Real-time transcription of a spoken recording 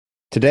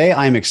Today,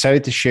 I am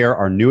excited to share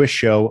our newest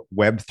show,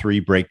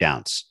 Web3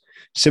 Breakdowns.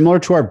 Similar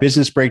to our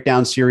business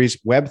breakdown series,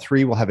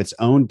 Web3 will have its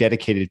own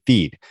dedicated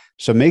feed.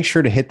 So make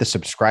sure to hit the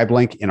subscribe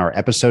link in our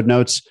episode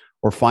notes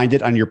or find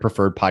it on your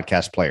preferred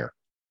podcast player.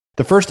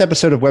 The first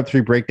episode of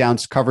Web3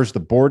 Breakdowns covers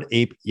the Bored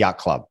Ape Yacht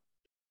Club.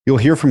 You'll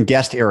hear from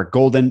guest Eric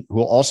Golden, who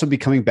will also be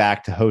coming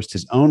back to host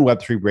his own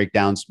Web3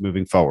 Breakdowns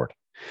moving forward.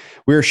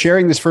 We are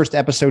sharing this first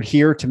episode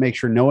here to make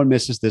sure no one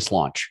misses this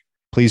launch.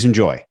 Please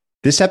enjoy.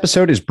 This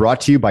episode is brought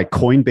to you by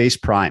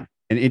Coinbase Prime,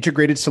 an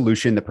integrated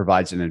solution that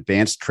provides an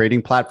advanced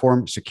trading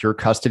platform, secure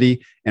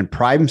custody, and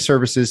Prime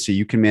services so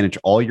you can manage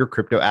all your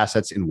crypto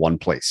assets in one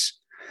place.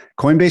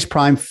 Coinbase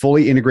Prime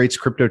fully integrates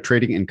crypto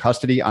trading and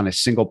custody on a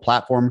single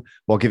platform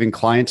while giving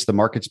clients the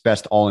market's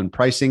best all-in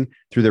pricing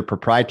through their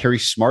proprietary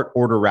smart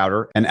order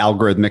router and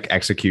algorithmic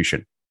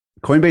execution.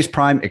 Coinbase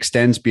Prime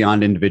extends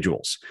beyond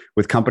individuals,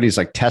 with companies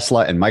like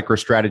Tesla and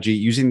MicroStrategy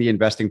using the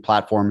investing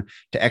platform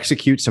to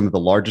execute some of the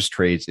largest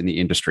trades in the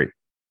industry.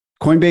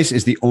 Coinbase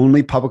is the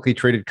only publicly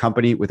traded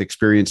company with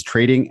experience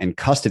trading and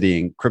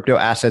custodying crypto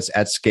assets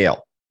at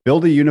scale.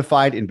 Build a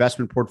unified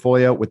investment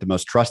portfolio with the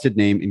most trusted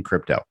name in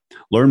crypto.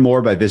 Learn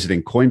more by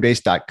visiting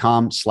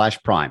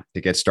coinbase.com/prime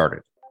to get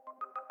started.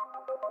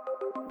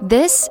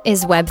 This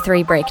is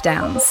Web3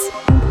 Breakdowns.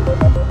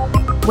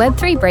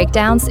 Web3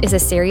 Breakdowns is a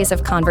series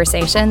of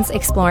conversations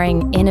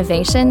exploring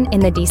innovation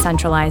in the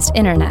decentralized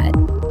internet.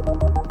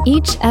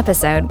 Each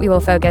episode, we will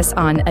focus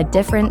on a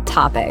different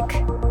topic.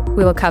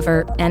 We will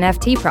cover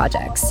NFT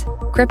projects,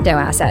 crypto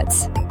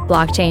assets,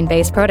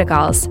 blockchain-based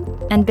protocols,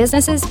 and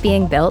businesses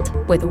being built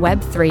with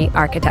Web3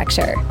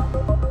 architecture.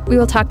 We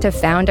will talk to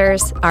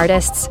founders,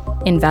 artists,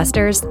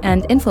 investors,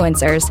 and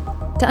influencers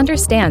to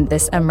understand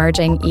this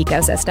emerging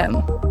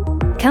ecosystem.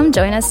 Come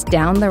join us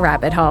down the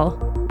rabbit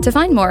hole. To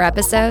find more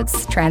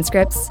episodes,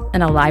 transcripts,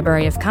 and a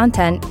library of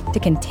content to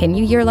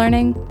continue your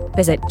learning,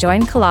 visit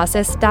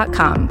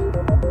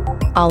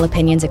joincolossus.com. All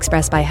opinions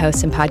expressed by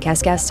hosts and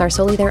podcast guests are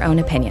solely their own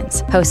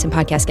opinions. Hosts and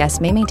podcast guests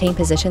may maintain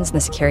positions in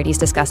the securities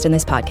discussed in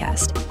this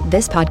podcast.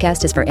 This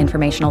podcast is for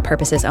informational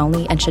purposes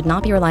only and should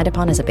not be relied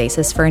upon as a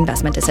basis for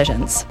investment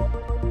decisions.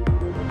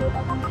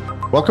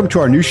 Welcome to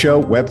our new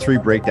show,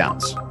 Web3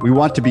 Breakdowns. We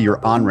want to be your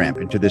on-ramp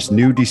into this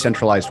new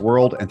decentralized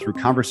world, and through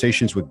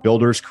conversations with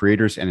builders,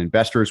 creators, and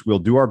investors, we'll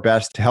do our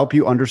best to help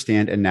you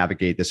understand and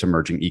navigate this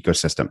emerging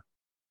ecosystem.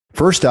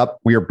 First up,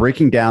 we are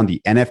breaking down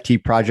the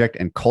NFT project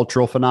and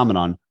cultural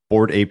phenomenon,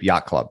 Bored Ape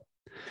Yacht Club.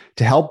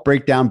 To help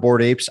break down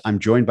Bored Apes, I'm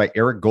joined by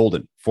Eric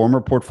Golden,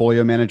 former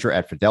portfolio manager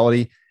at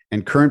Fidelity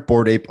and current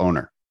Bored Ape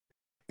owner.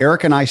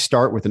 Eric and I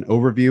start with an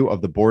overview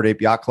of the Bored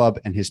Ape Yacht Club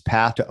and his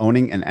path to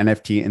owning an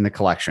NFT in the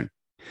collection.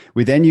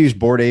 We then use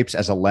Bored Apes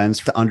as a lens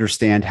to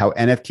understand how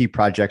NFT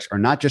projects are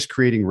not just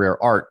creating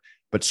rare art,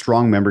 but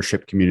strong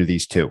membership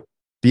communities too.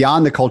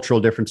 Beyond the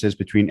cultural differences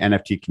between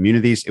NFT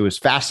communities, it was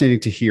fascinating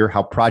to hear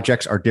how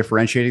projects are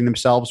differentiating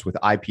themselves with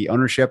IP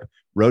ownership,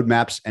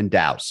 roadmaps, and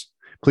DAOs.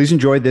 Please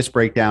enjoy this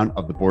breakdown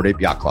of the Bored Ape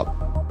Yacht Club.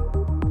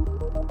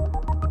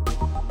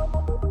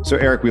 So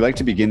Eric, we like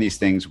to begin these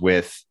things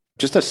with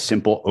just a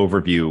simple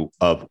overview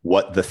of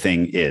what the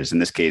thing is. In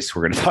this case,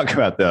 we're going to talk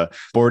about the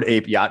Bored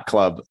Ape Yacht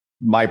Club.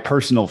 My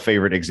personal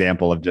favorite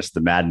example of just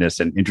the madness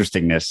and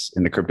interestingness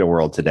in the crypto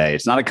world today.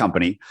 It's not a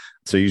company.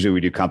 So usually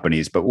we do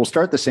companies, but we'll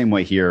start the same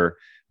way here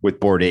with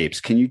Bored Apes.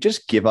 Can you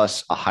just give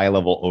us a high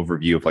level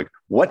overview of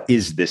what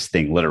is this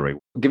thing literally?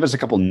 Give us a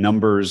couple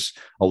numbers,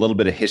 a little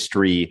bit of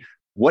history.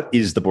 What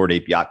is the Bored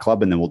Ape Yacht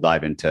Club? And then we'll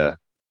dive into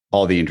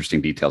all the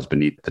interesting details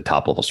beneath the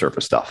top level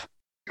surface stuff.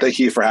 Thank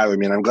you for having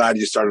me. And I'm glad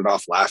you started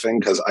off laughing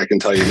because I can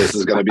tell you this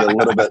is going to be a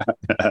little bit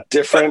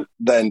different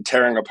than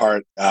tearing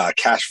apart a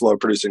cash flow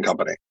producing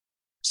company.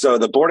 So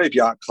the Bored Ape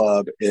Yacht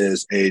Club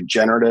is a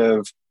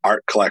generative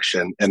art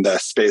collection in the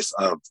space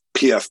of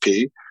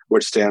PFP,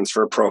 which stands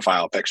for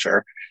profile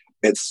picture.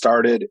 It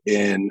started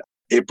in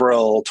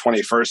April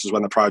 21st is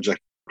when the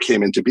project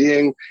came into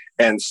being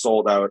and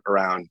sold out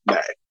around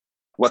May.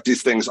 What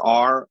these things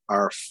are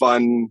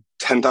fun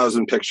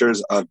 10,000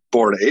 pictures of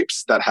bored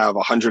apes that have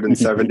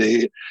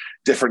 170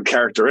 different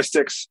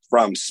characteristics,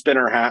 from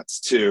spinner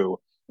hats to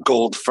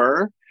gold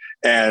fur.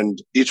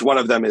 And each one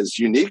of them is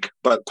unique,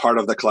 but part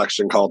of the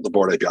collection called the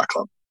Bored Ape Yacht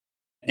Club.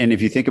 And if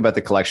you think about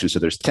the collection, so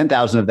there's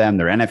 10,000 of them,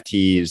 they're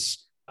NFTs,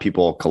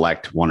 people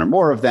collect one or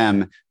more of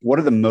them. What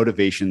are the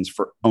motivations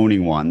for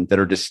owning one that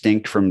are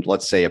distinct from,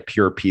 let's say, a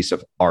pure piece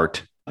of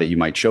art that you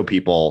might show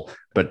people,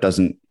 but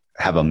doesn't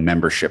have a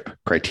membership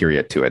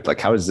criteria to it?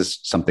 How is this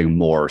something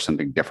more,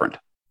 something different?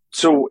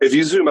 So if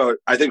you zoom out,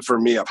 I think for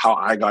me of how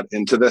I got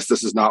into this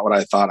is not what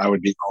I thought I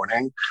would be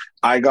owning.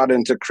 I got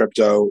into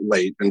crypto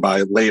late. And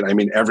by late, I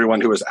mean everyone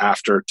who was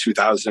after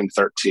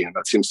 2013.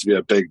 That seems to be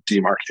a big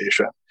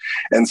demarcation.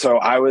 And so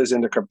I was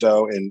into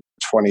crypto in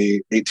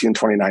 2018,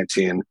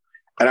 2019,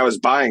 and I was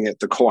buying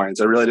the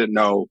coins. I really didn't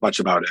know much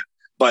about it.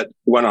 But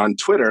when on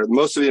Twitter,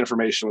 most of the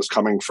information was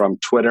coming from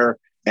Twitter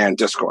and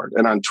Discord.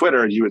 And on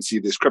Twitter, you would see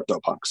these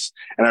crypto punks.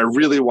 And I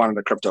really wanted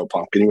a crypto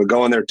punk. And you would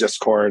go in their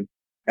Discord,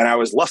 and I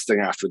was lusting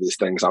after these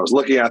things. I was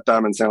looking at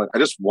them and saying, I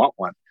just want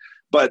one.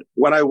 But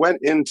when I went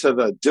into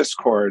the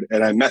Discord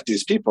and I met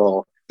these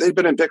people, they've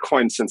been in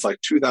Bitcoin since like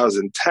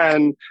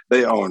 2010.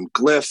 They own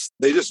glyphs.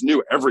 They just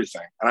knew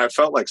everything. And I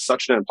felt like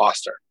such an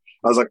imposter.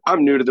 I was like,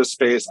 I'm new to this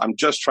space. I'm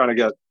just trying to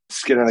get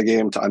skin in the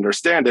game to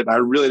understand it. And I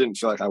really didn't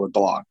feel like I would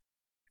belong.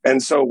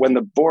 And so when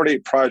the Bored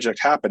Ape project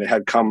happened, it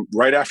had come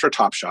right after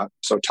Top Shot.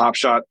 So Top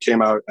Shot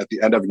came out at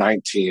the end of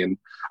 19.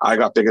 I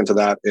got big into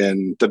that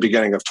in the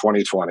beginning of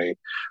 2020.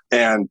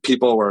 And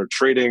people were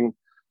trading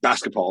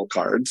basketball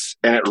cards.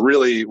 And it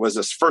really was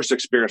this first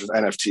experience with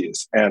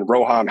NFTs. And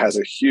Roham has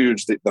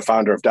the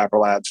founder of Dapper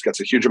Labs, gets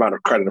a huge amount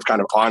of credit of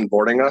kind of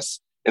onboarding us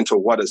into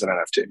what is an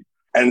NFT.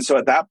 And so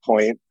at that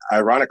point,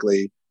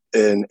 ironically,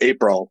 in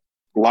April,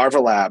 Larva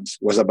Labs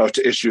was about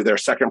to issue their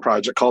second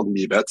project called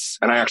Meebits,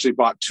 and I actually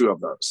bought 2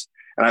 of those.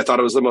 And I thought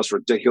it was the most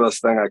ridiculous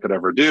thing I could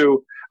ever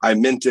do. I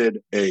minted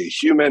a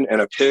human and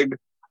a pig.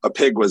 A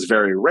pig was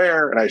very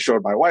rare, and I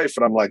showed my wife,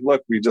 and I'm like,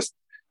 look, we just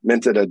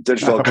minted a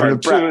digital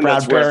cartoon.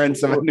 Proud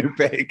parents of a new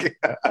pig.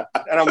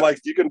 And I'm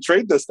like, you can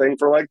trade this thing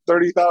for like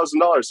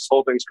 $30,000. This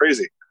whole thing's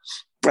crazy.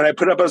 And I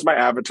put it up as my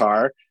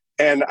avatar,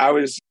 and I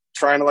was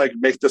trying to like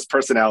make this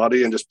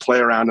personality and just play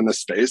around in this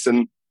space.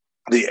 And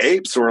the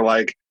apes were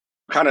like,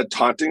 kind of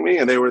taunting me.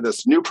 And they were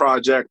this new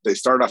project. They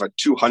started off at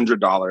 $200.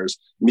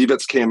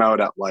 Meebits came out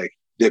at like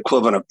the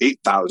equivalent of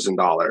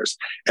 $8,000.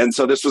 And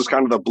so this was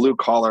kind of the blue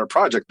collar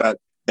project that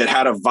it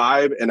had a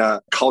vibe and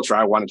a culture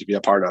I wanted to be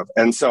a part of.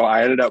 And so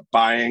I ended up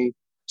buying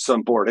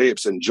some Bored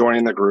Apes and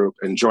joining the group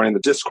and joining the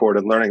Discord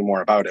and learning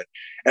more about it.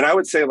 And I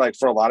would say like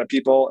for a lot of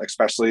people,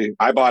 especially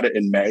I bought it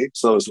in May.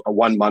 So it was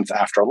 1 month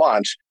after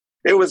launch.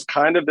 It was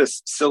kind of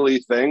this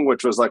silly thing,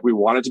 which was like we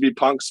wanted to be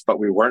punks, but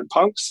we weren't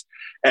punks.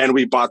 And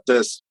we bought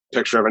this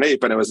picture of an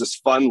ape, and it was this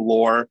fun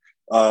lore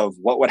of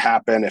what would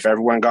happen if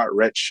everyone got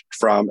rich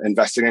from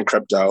investing in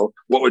crypto.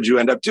 What would you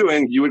end up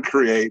doing? You would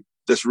create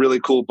this really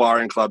cool bar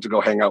and club to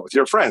go hang out with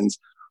your friends,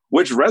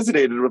 which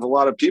resonated with a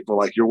lot of people.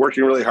 Like, you're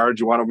working really hard,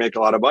 you want to make a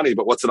lot of money,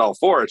 but what's it all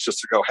for? It's just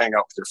to go hang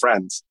out with your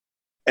friends.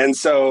 And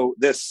so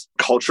this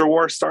culture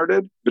war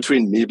started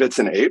between Meebits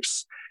and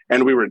apes,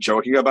 and we were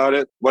joking about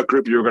it, what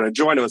group you were going to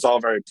join. It was all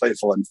very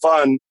playful and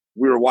fun.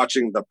 We were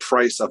watching the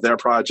price of their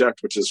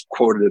project, which is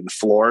quoted in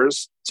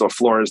floors. So a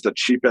floor is the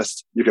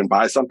cheapest you can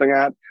buy something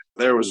at.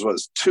 Theirs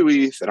was 2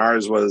 ETH and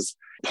ours was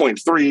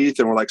 0.3 ETH.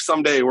 And we're like,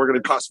 someday we're going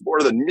to cost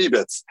more than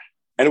Meebits.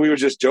 And we would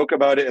just joke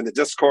about it in the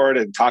Discord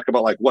and talk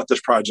about like what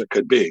this project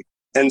could be.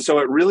 And so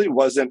it really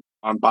wasn't,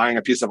 I'm buying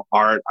a piece of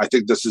art, I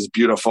think this is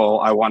beautiful,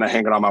 I want to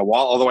hang it on my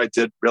wall, although I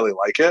did really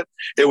like it.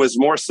 It was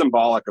more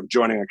symbolic of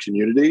joining a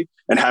community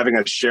and having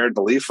a shared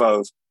belief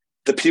of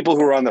the people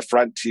who are on the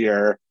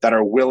frontier that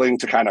are willing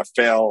to kind of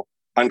fail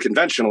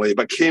unconventionally,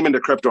 but came into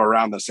crypto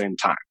around the same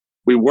time.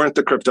 We weren't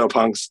the crypto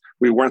punks.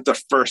 We weren't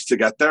the first to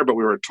get there, but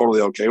we were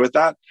totally okay with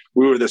that.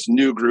 We were this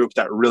new group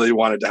that really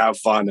wanted to have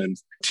fun and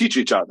teach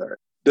each other.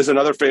 There's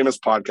another famous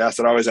podcast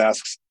that always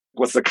asks,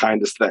 what's the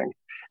kindest thing?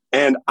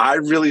 And I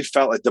really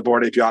felt like the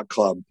Bored Ape Yacht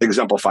Club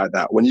exemplified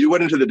that. When you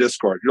went into the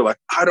Discord, you're like,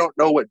 I don't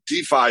know what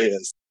DeFi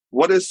is.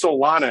 What is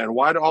Solana and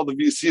why do all the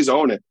VCs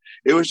own it?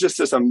 It was just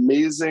this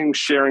amazing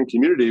sharing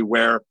community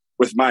where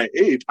with my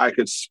ape, I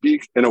could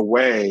speak in a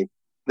way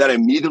that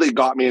immediately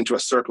got me into a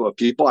circle of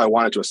people I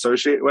wanted to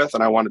associate with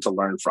and I wanted to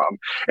learn from.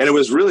 And it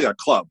was really a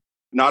club,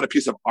 not a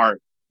piece of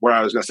art where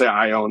I was going to say,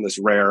 I own this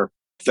rare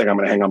thing I'm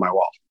going to hang on my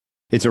wall.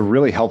 It's a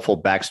really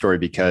helpful backstory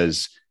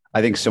because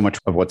I think so much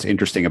of what's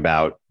interesting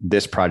about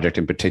this project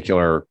in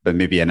particular, but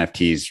maybe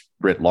NFTs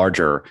writ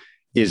larger,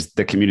 is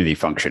the community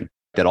function.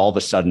 That all of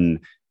a sudden,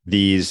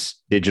 these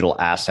digital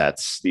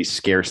assets, these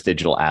scarce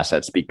digital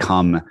assets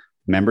become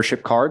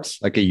membership cards,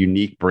 like a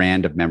unique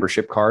brand of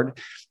membership card.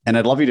 And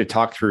I'd love you to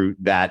talk through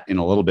that in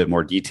a little bit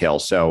more detail.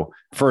 So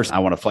first, I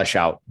want to flesh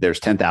out, there's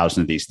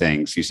 10,000 of these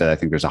things. You said, I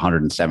think there's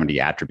 170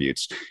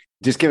 attributes.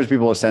 Just give us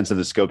people a sense of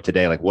the scope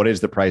today. Like, what is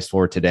the price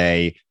for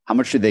today? How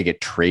much should they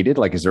get traded?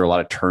 Like, is there a lot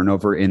of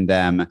turnover in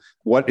them?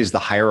 What is the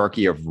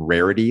hierarchy of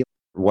rarity?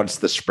 What's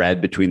the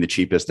spread between the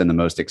cheapest and the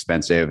most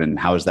expensive? And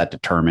how is that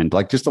determined?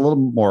 Like, just a little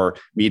more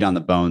meat on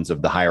the bones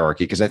of the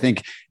hierarchy. Because I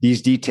think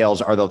these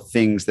details are the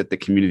things that the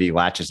community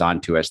latches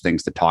onto as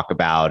things to talk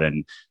about.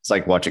 And it's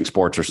like watching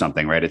sports or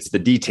something, right? It's the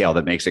detail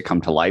that makes it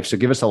come to life. So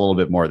give us a little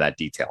bit more of that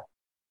detail.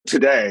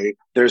 Today,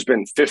 there's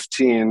been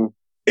 15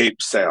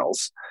 ape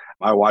sales.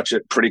 I watch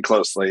it pretty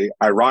closely.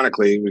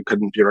 Ironically, we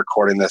couldn't be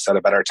recording this at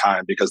a better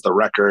time because the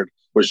record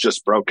was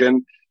just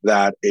broken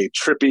that a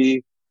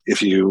trippy,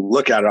 if you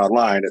look at it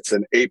online, it's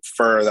an ape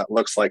fur that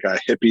looks like a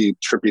hippie,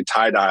 trippy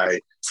tie-dye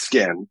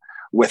skin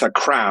with a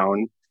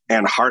crown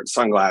and heart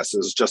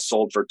sunglasses just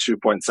sold for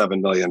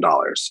 $2.7 million.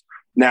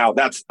 Now,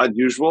 that's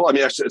unusual. I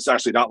mean, it's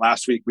actually not.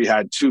 Last week, we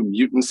had 2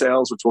 mutant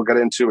sales, which we'll get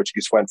into, which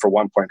each went for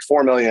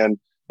 $1.4 million.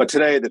 But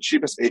today, the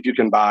cheapest ape you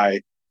can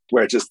buy,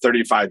 where it's just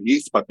 35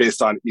 ETH, but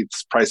based on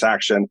ETH's price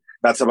action,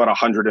 that's about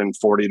 $140,000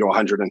 to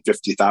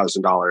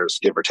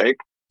 $150,000, give or take.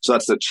 So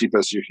that's the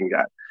cheapest you can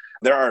get.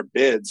 There are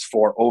bids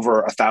for over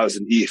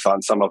 1,000 ETH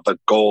on some of the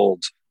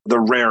gold, the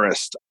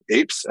rarest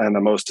apes and the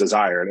most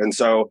desired. And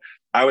so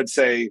I would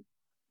say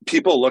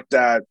people looked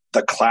at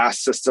the class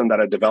system that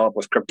had developed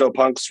with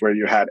CryptoPunks, where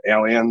you had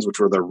aliens, which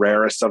were the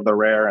rarest of the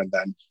rare, and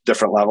then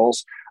different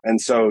levels. And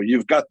so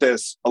you've got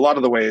this, a lot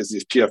of the ways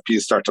these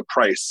PFPs start to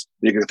price,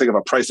 you can think of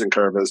a pricing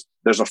curve as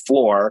there's a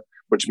floor,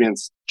 which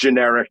means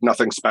generic,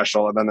 nothing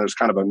special. And then there's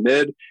kind of a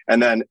mid,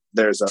 and then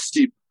there's a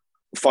steep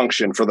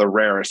function for the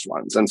rarest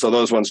ones. And so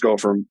those ones go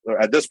from,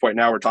 at this point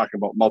now, we're talking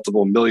about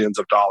multiple millions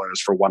of dollars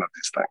for one of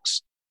these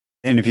things.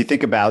 And if you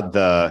think about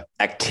the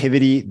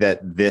activity that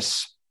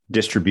this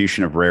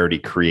distribution of rarity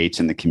creates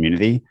in the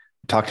community,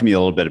 talk to me a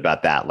little bit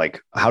about that.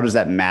 Like, how does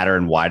that matter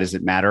and why does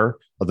it matter,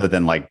 other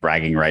than like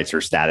bragging rights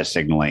or status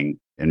signaling?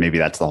 And maybe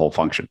that's the whole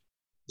function.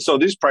 So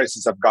these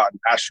prices have gotten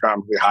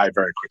astronomically high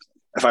very quickly.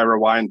 If I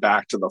rewind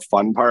back to the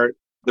fun part,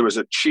 there was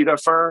a cheetah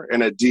fur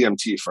and a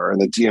DMT fur.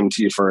 And the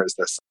DMT fur is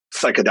this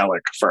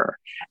psychedelic fur.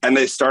 And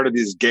they started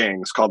these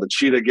gangs called the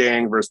Cheetah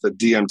Gang versus the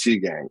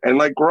DMT Gang. And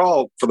like, we're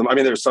all, for them, I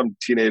mean, there's some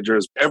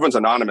teenagers, everyone's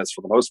anonymous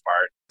for the most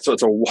part. So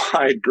it's a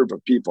wide group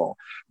of people.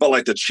 But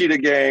like the Cheetah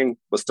Gang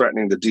was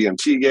threatening the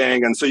DMT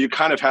Gang. And so you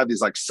kind of had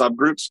these like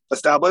subgroups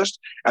established,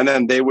 and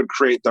then they would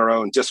create their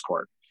own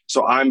Discord.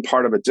 So I'm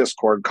part of a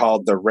Discord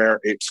called the Rare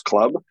Apes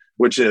Club,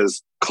 which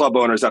is club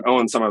owners that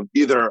own some of,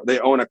 either they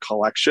own a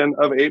collection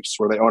of apes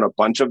where they own a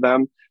bunch of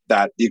them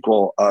that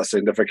equal a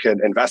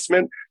significant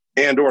investment,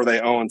 and or they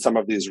own some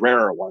of these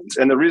rarer ones.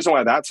 And the reason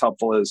why that's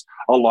helpful is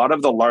a lot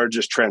of the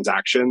largest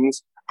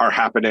transactions are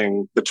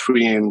happening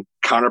between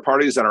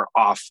counterparties that are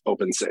off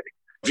OpenSea.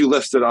 If you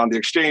list it on the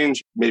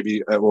exchange,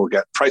 maybe it will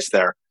get priced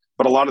there.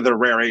 But a lot of the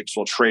rare apes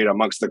will trade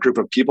amongst the group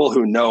of people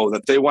who know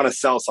that they want to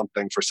sell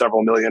something for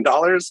several $1 million.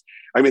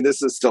 I mean,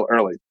 this is still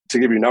early. To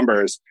give you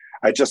numbers,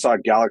 I just saw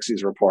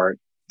Galaxy's report,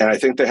 and I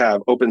think they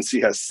have,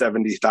 OpenSea has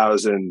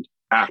 70,000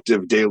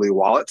 active daily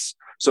wallets.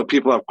 So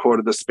people have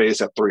quoted the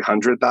space at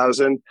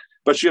 300,000,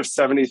 but you have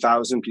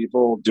 70,000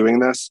 people doing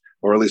this,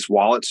 or at least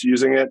wallets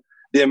using it.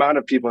 The amount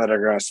of people that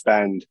are going to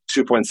spend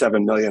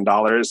 $2.7 million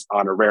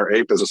on a rare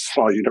ape is a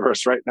small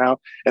universe right now.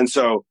 And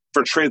so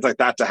for trades like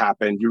that to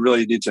happen, you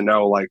really need to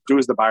know, like, who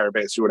is the buyer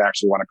base who would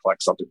actually want to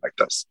collect something like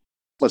this.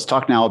 Let's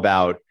talk now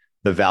about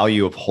the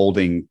value of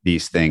holding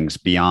these things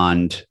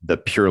beyond the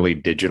purely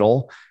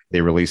digital.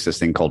 They released this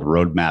thing called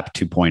Roadmap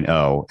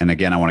 2.0. And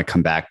again, I want to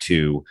come back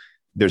to,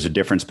 there's a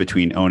difference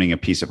between owning a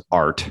piece of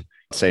art.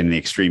 Say in the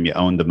extreme, you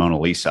own the Mona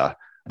Lisa.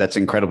 That's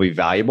incredibly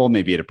valuable.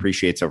 Maybe it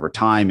appreciates over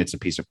time. It's a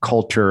piece of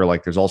culture.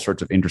 Like, there's all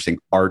sorts of interesting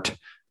art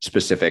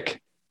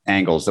specific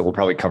angles that we'll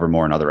probably cover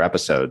more in other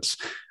episodes.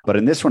 But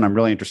in this one, I'm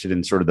really interested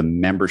in sort of the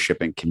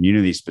membership and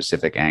community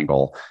specific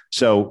angle.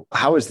 So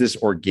how is this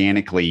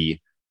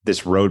organically,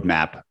 this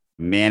roadmap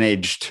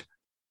managed?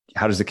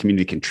 How does the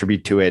community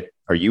contribute to it?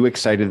 Are you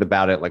excited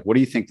about it? Like, what do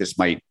you think this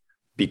might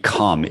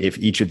become if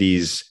each of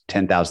these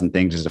 10,000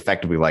 things is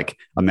effectively like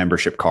a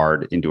membership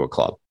card into a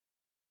club?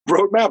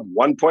 Roadmap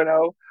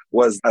 1.0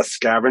 was a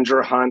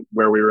scavenger hunt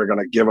where we were going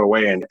to give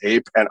away an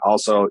ape and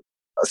also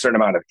a certain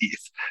amount of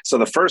ETH. So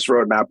the first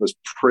roadmap was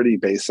pretty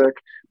basic,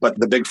 but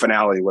the big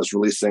finale was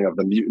releasing of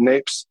the mutant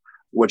apes,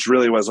 which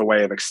really was a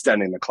way of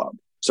extending the club.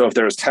 So if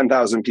there was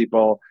 10,000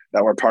 people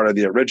that were part of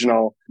the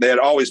original, they had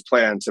always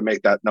planned to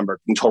make that number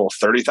in total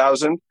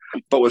 30,000.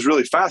 But what was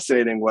really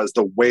fascinating was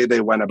the way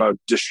they went about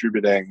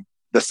distributing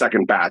the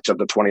second batch of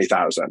the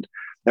 20,000.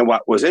 And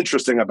what was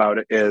interesting about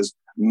it is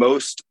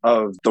most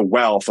of the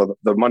wealth or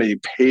the money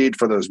paid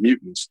for those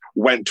mutants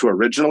went to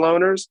original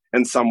owners,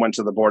 and some went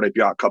to the Bored Ape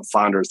Yacht Club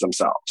founders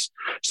themselves.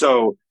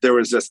 So there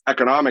was this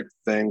economic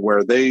thing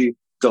where they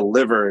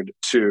delivered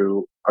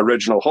to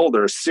original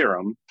holders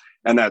serum,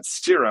 and that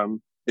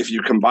serum, if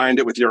you combined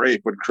it with your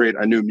ape, would create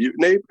a new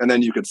mutant ape, and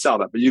then you could sell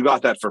that, but you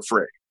got that for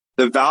free.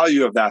 The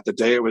value of that, the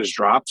day it was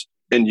dropped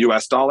in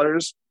US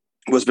dollars,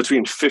 was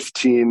between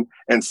 $15,000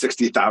 and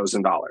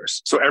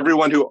 $60,000. So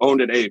everyone who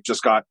owned an ape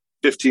just got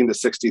 $15,000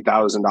 to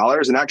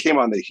 $60,000. And that came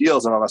on the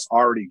heels of us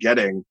already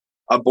getting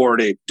a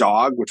Bored Ape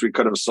dog, which we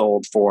could have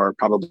sold for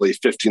probably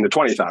 $15,000 to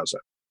 $20,000.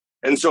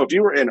 And so if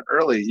you were in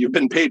early, you've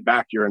been paid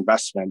back your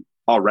investment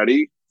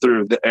already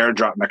through the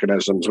airdrop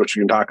mechanisms, which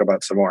we can talk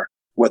about some more.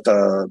 What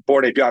the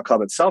Bored Ape Yacht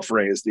Club itself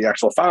raised, the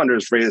actual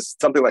founders raised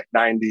something like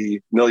 $90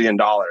 million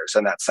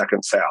in that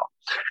second sale.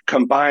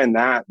 Combine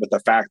that with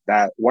the fact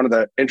that one of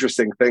the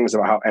interesting things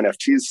about how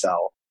NFTs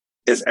sell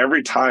is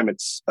every time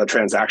a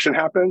transaction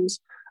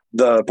happens,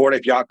 the Bored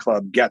Ape Yacht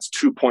Club gets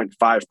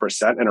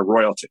 2.5% in a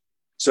royalty.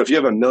 So if you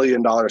have $1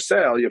 million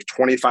sale, you have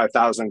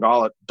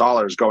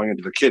 $25,000 going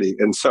into the kitty.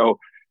 And so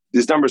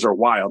these numbers are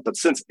wild. But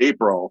since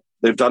April,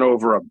 they've done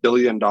over $1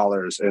 billion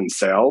in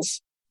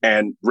sales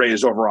and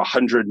raised over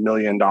 $100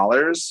 million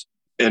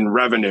in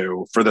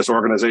revenue for this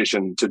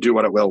organization to do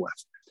what it will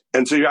with.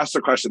 And so you asked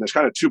the question, there's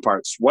kind of two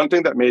parts. One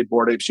thing that made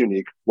Bored Apes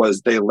unique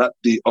was they let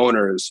the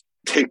owners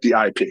take the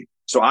IP.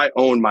 So I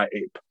own my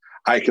ape.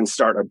 I can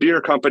start a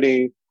beer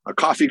company, a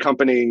coffee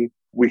company.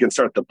 We can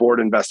start the Bored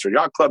Investor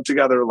Yacht Club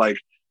together. Like,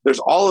 there's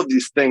all of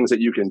these things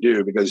that you can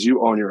do because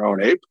you own your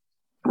own ape.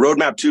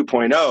 Roadmap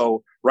 2.0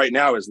 right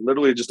now is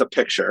literally just a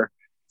picture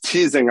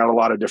teasing on a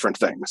lot of different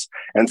things.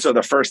 And so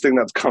the first thing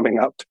that's coming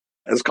up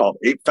It's called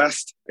Ape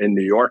Fest in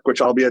New York,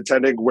 which I'll be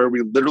attending, where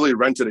we literally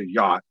rented a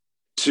yacht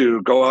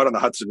to go out on the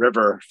Hudson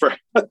River for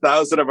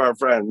 1,000 of our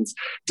friends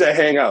to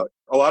hang out.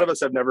 A lot of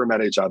us have never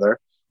met each other.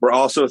 We're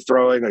also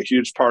throwing a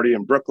huge party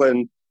in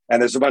Brooklyn,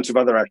 and there's a bunch of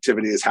other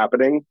activities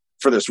happening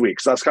for this week.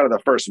 So that's kind of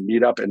the first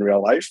meetup in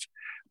real life.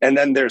 And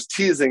then there's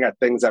teasing at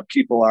things that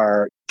people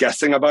are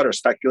guessing about or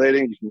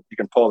speculating. You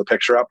can pull the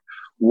picture up.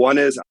 One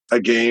is a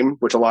game,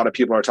 which a lot of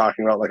people are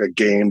talking about, like a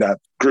game that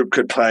group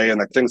could play, and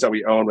the things that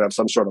we own, we have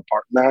some sort of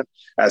part in that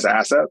as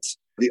assets.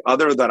 The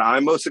other that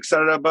I'm most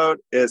excited about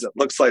is it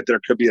looks like there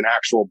could be an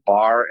actual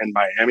bar in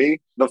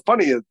Miami. The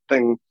funny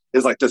thing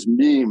is like this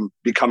meme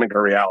becoming a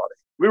reality.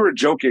 We were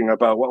joking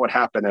about what would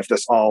happen if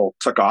this all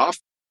took off.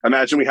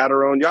 Imagine we had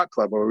our own yacht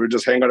club where we would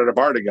just hang out at a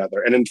bar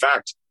together. And in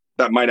fact,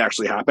 that might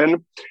actually happen.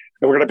 And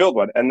we're going to build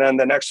one. And then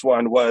the next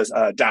one was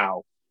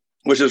DAO,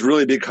 which has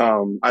really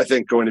become, I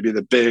think, going to be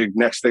the big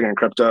next thing in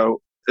crypto.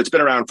 It's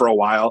been around for a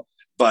while,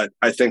 but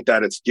I think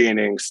that it's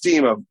gaining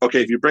steam of,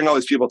 okay, if you bring all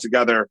these people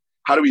together,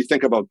 how do we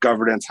think about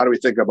governance? How do we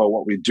think about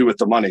what we do with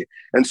the money?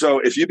 And so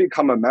if you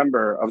become a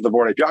member of the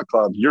Bored Ape Yacht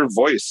Club, your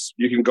voice,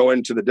 you can go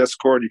into the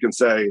Discord, you can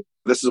say,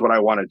 this is what I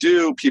want to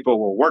do. People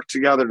will work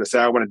together to say,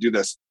 I want to do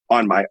this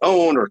on my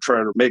own, or try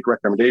to make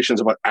recommendations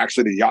of what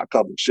actually the yacht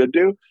club should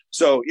do.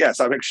 So yes,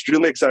 I'm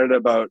extremely excited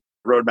about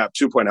Roadmap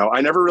 2.0.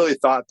 I never really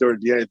thought there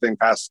would be anything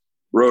past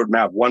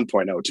Roadmap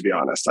 1.0, to be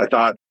honest. I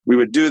thought we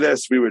would do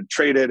this, we would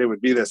trade it, it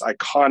would be this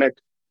iconic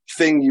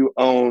thing you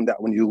own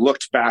that when you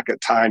looked back at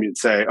time, you'd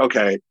say,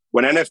 okay,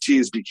 when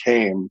NFTs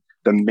became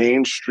the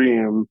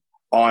mainstream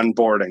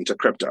onboarding to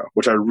crypto,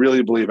 which I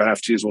really believe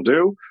NFTs will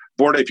do,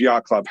 Bored Ape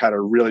Yacht Club had a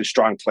really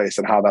strong place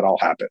in how that all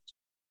happened.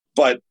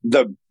 But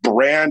the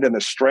brand and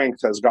the strength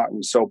has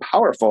gotten so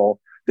powerful,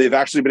 they've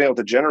actually been able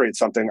to generate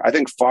something, I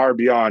think, far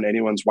beyond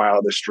anyone's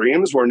wildest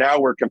dreams, where now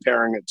we're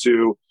comparing it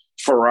to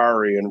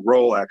Ferrari and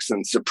Rolex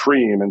and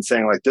Supreme and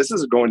saying, like, this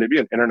is going to be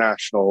an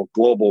international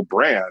global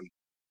brand.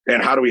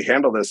 And how do we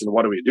handle this and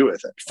what do we do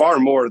with it? Far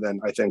more than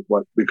I think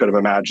what we could have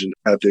imagined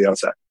at the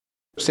outset.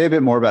 Say a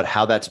bit more about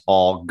how that's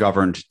all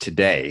governed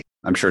today.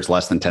 I'm sure it's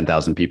less than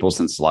 10,000 people,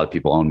 since a lot of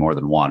people own more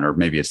than one, or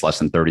maybe it's less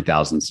than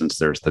 30,000 since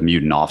there's the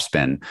mutant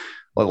offspin.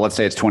 Well, let's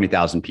say it's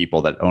 20,000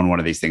 people that own one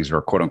of these things,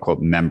 or quote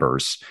unquote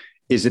members.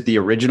 Is it the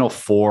original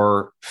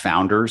 4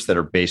 founders that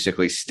are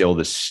basically still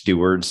the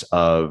stewards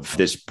of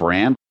this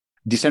brand?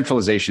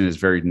 Decentralization is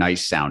very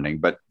nice sounding,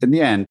 but in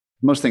the end,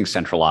 most things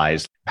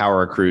centralized,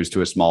 power accrues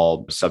to a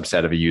small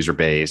subset of a user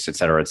base, et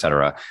cetera, et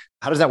cetera.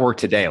 How does that work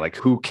today? Like,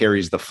 who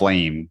carries the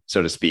flame,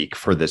 so to speak,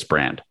 for this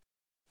brand?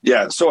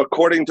 Yeah. So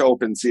according to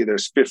OpenSea,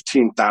 there's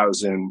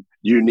 15,000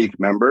 unique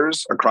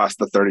members across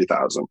the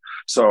 30,000.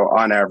 So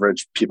on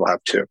average, people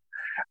have 2.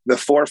 The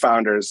 4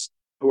 founders,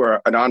 who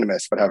are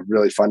anonymous but have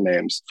really fun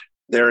names,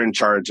 they're in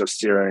charge of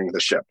steering the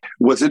ship.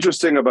 What's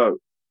interesting about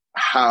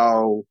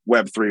how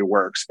Web3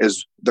 works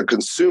is the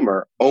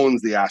consumer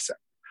owns the asset.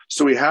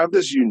 So we have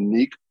this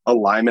unique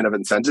alignment of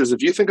incentives.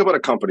 If you think about a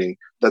company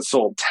that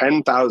sold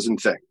 10,000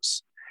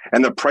 things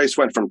and the price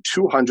went from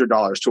 $200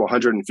 to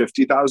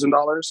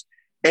 $150,000,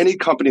 any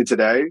company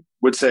today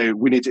would say,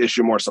 we need to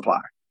issue more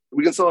supply.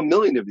 We can sell 1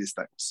 million of these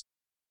things.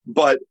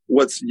 But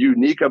what's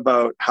unique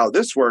about how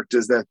this worked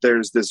is that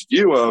there's this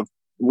view of,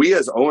 we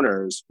as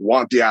owners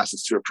want the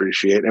assets to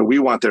appreciate and we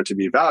want there to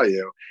be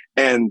value.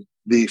 And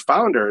the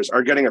founders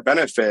are getting a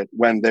benefit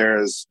when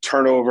there's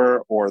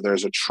turnover or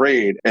there's a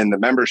trade in the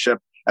membership.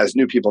 As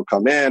new people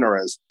come in, or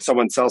as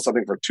someone sells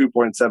something for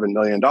 $2.7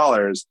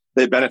 million,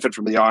 they benefit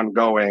from the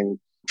ongoing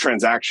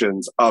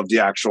transactions of the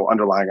actual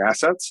underlying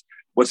assets.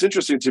 What's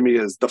interesting to me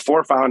is the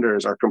 4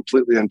 founders are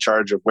completely in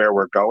charge of where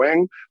we're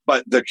going,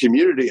 but the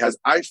community has,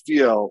 I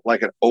feel,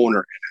 like an owner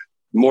in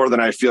it, more than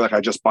I feel like I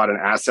just bought an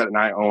asset and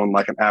I own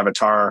like an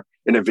avatar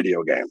in a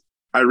video game.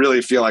 I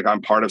really feel like I'm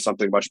part of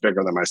something much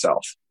bigger than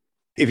myself.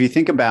 If you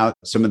think about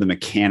some of the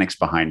mechanics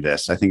behind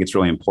this, I think it's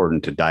really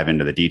important to dive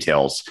into the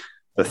details.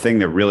 The thing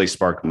that really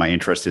sparked my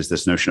interest is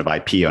this notion of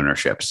IP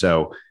ownership.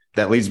 So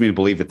that leads me to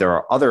believe that there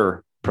are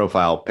other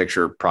profile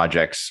picture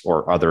projects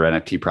or other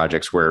NFT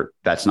projects where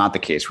that's not the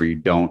case, where you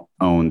don't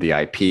own the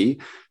IP.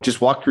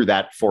 Just walk through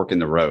that fork in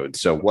the road.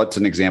 So what's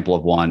an example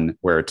of one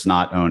where it's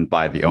not owned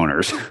by the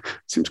owners?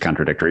 Seems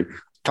contradictory.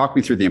 Talk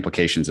me through the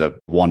implications of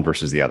one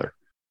versus the other.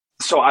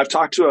 So I've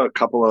talked to a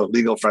couple of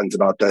legal friends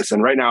about this.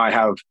 And right now I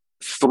have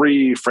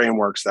 3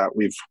 frameworks that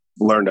we've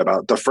learned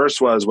about. The first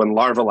was when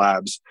Larva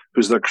Labs,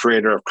 who's the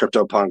creator of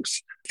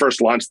CryptoPunks, first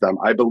launched them.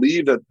 I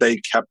believe that they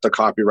kept the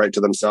copyright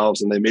to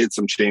themselves and they made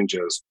some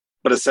changes.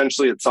 But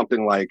essentially, it's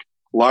something like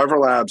Larva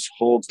Labs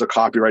holds the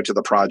copyright to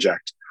the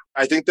project.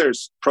 I think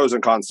there's pros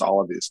and cons to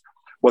all of these.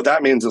 What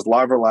that means is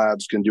Larva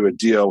Labs can do a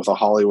deal with a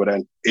Hollywood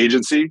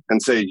agency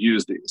and say,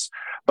 use these.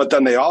 But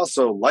then they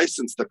also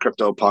license the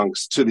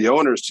CryptoPunks to the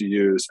owners to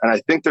use. And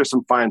I think there's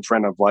some fine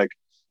print of like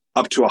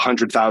up to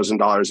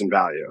 $100,000 in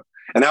value.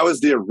 And that was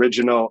the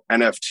original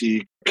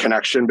NFT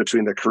connection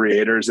between the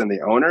creators and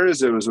the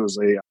owners. It was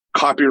a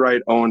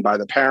copyright owned by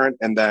the parent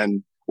and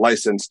then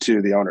licensed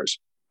to the owners.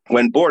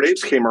 When Bored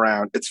Apes came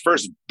around, its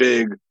first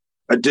big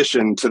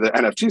addition to the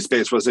NFT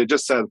space was they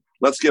just said,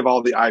 let's give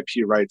all the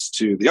IP rights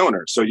to the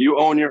owner. So you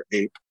own your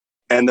ape.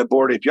 And the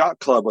Bored Ape Yacht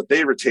Club, what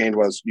they retained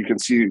was, you can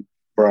see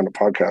we're on the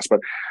podcast,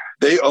 but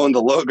they own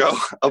the logo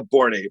of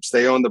Bored Apes.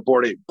 They own the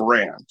Bored Ape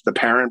brand, the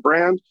parent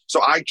brand.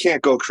 So I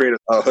can't go create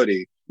a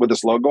hoodie with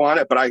this logo on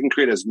it, but I can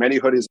create as many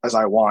hoodies as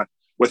I want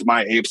with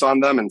my apes on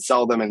them and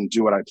sell them and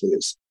do what I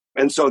please.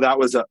 And so that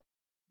was a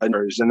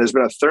version. There's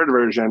been a third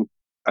version.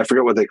 I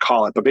forget what they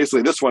call it, but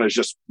basically this one is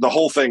just, the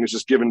whole thing is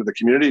just given to the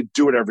community.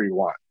 Do whatever you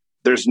want.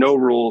 There's no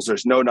rules.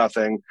 There's no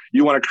nothing.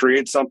 You want to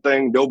create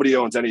something. Nobody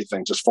owns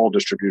anything, just full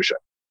distribution.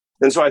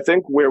 And so I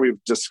think where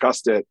we've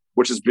discussed it,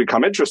 which has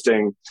become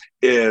interesting,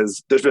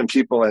 is there's been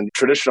people in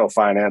traditional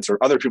finance or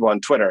other people on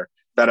Twitter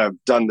that have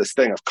done this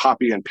thing of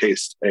copy and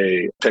paste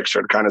a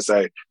picture to kind of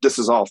say, this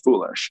is all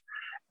foolish.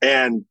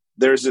 And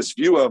there's this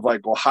view of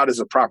like, well, how does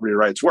the property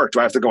rights work? Do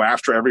I have to go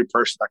after every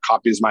person that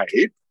copies my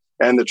ape?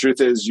 And the truth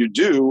is you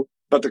do,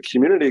 but the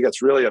community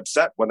gets really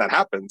upset when that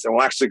happens and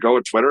will actually go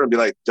to Twitter and be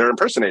like, they're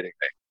impersonating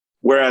me.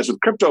 Whereas with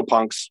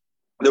CryptoPunks,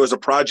 there was a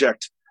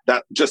project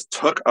that just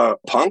took a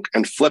punk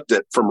and flipped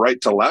it from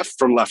right to left,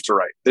 from left to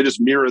right. They just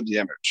mirrored the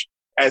image.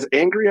 As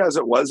angry as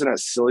it was and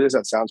as silly as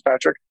that sounds,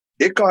 Patrick,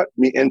 it got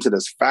me into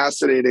this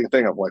fascinating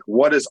thing of like,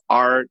 what is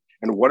art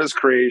and what is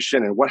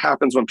creation and what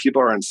happens when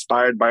people are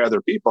inspired by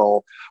other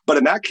people. But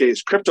in that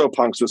case,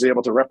 CryptoPunks was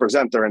able to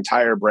represent their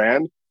entire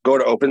brand, go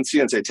to OpenSea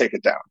and say, take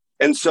it down.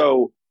 And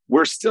so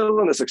we're still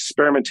in this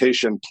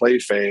experimentation play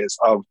phase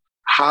of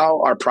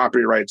how are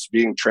property rights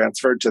being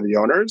transferred to the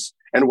owners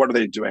and what are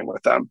they doing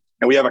with them?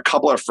 And we have a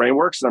couple of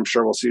frameworks, and I'm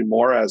sure we'll see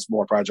more as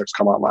more projects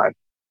come online.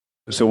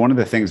 So one of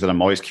the things that I'm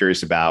always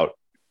curious about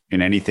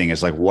in anything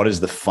is like, what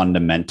is the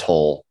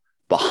fundamental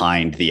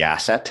behind the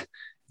asset?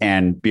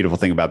 And beautiful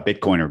thing about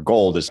Bitcoin or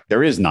gold is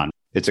there is none.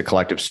 It's a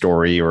collective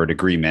story or an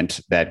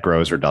agreement that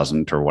grows or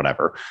doesn't or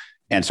whatever.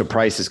 And so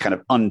price is kind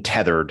of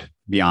untethered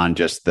beyond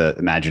just the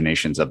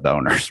imaginations of the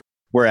owners.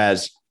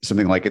 Whereas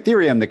something like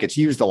Ethereum that gets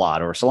used a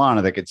lot, or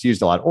Solana that gets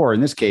used a lot, or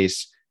in this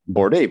case,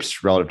 Bored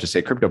Apes relative to,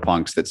 say,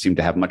 CryptoPunks that seem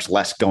to have much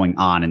less going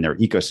on in their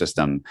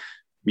ecosystem,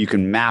 you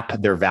can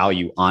map their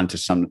value onto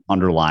some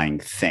underlying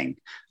thing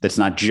that's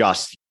not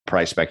just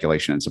price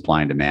speculation and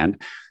supply and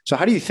demand. So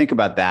how do you think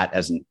about that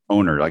as an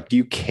owner? Like, do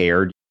you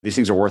care? These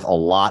things are worth a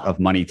lot of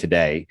money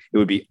today. It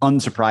would be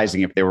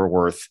unsurprising if they were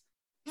worth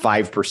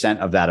 5%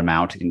 of that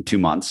amount in 2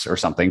 months or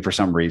something for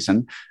some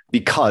reason,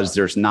 because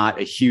there's not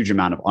a huge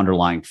amount of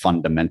underlying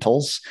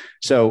fundamentals.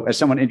 So as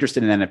someone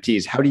interested in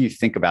NFTs, how do you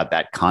think about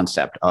that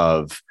concept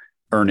of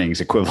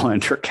earnings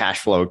equivalent or cash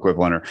flow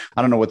equivalent? Or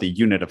I don't know what the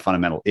unit of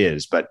fundamental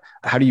is, but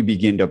how do you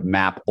begin to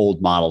map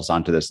old models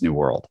onto this new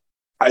world?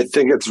 I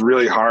think it's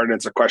really hard.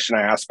 It's a question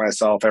I ask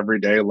myself every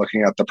day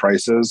looking at the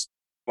prices.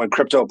 When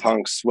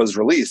CryptoPunks was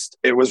released,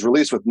 it was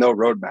released with no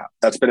roadmap.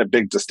 That's been a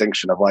big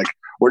distinction of like,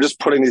 we're just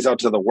putting these out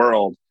to the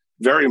world,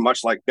 very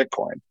much like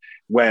Bitcoin.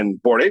 When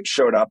Bored Apes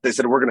showed up, they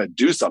said, we're going to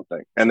do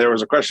something. And there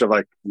was a question of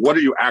like, what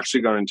are you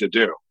actually going to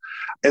do?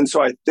 And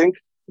so I think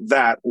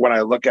that when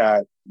I look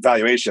at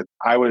valuation,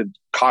 I would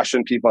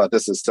caution people that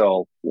this is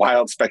still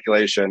wild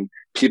speculation,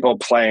 people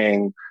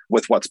playing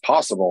with what's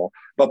possible.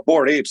 But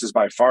Bored Apes is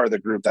by far the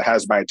group that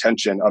has my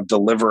attention of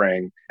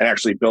delivering and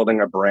actually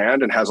building a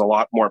brand and has a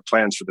lot more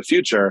plans for the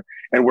future.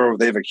 And where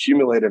they've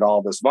accumulated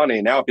all this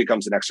money, now it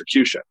becomes an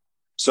execution.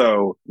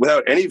 So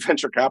without any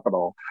venture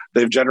capital,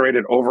 they've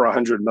generated over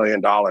 $100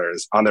 million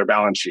on their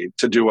balance sheet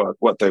to do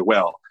what they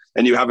will.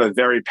 And you have a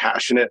very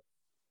passionate,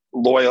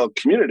 loyal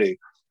community.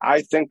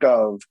 I think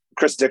of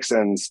Chris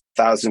Dixon's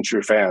 1,000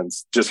 True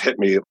Fans just hit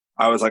me.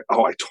 I was like,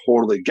 oh, I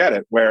totally get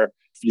it. Where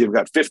you've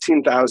got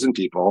 15,000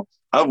 people,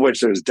 of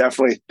which there's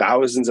definitely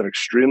thousands of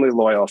extremely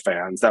loyal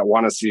fans that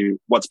want to see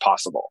what's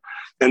possible.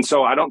 And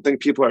so I don't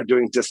think people are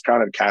doing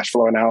discounted cash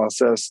flow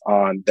analysis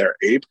on their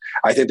ape.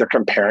 I think they're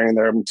comparing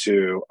them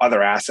to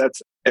other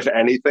assets, if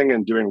anything,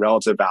 and doing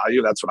relative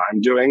value. That's what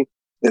I'm doing.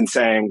 And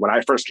saying, when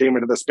I first came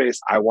into the space,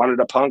 I wanted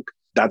a punk.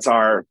 That's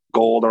our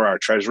gold or our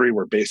treasury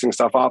we're basing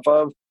stuff off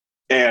of.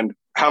 And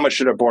how much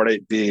should a Bored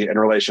Ape be in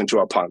relation to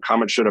a punk? How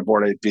much should a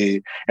Bored Ape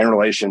be in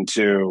relation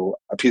to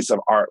a piece of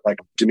art like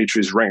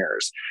Dimitri's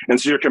Ringers? And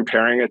so you're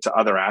comparing it to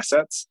other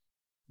assets.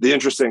 The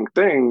interesting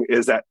thing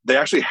is that they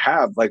actually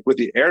have, like with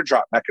the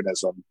airdrop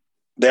mechanism,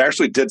 they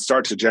actually did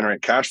start to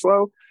generate cash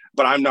flow,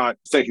 but I'm not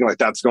thinking like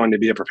that's going to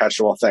be a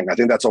perpetual thing. I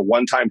think that's a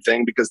one-time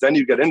thing, because then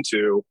you get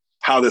into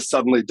how this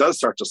suddenly does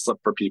start to slip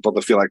for people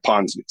to feel like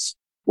Ponzi's,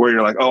 where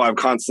you're like, oh, I've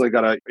constantly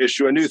got to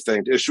issue a new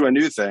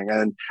thing.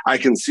 And I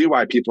can see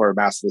why people are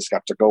massively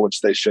skeptical,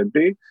 which they should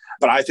be.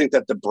 But I think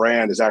that the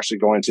brand is actually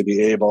going to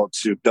be able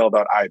to build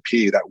out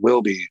IP that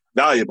will be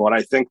valuable. And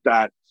I think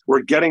that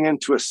we're getting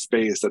into a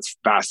space that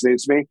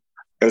fascinates me.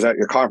 I was at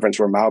your conference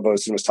where Mal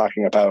Bosin was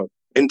talking about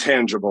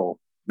intangible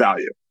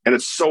value. And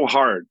it's so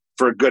hard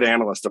for a good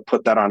analyst to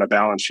put that on a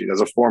balance sheet.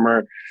 As a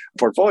former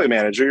portfolio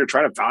manager, you're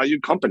trying to value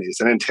companies,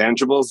 and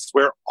intangibles is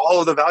where all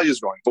of the value is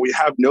going. But we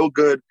have no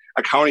good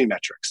accounting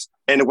metrics.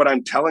 And what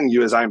I'm telling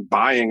you is I'm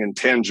buying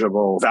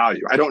intangible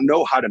value. I don't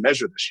know how to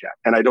measure this yet.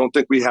 And I don't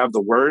think we have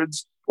the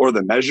words or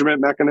the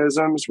measurement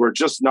mechanisms, we're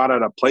just not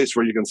at a place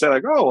where you can say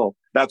like, oh, well,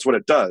 that's what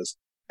it does.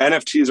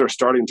 NFTs are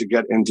starting to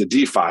get into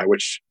DeFi,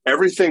 which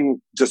everything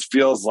just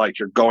feels like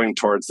you're going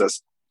towards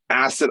this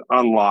asset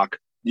unlock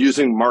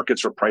using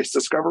markets for price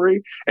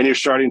discovery. And you're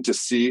starting to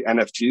see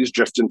NFTs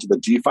drift into the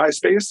DeFi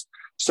space.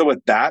 So with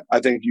that,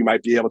 I think you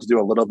might be able to do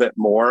a little bit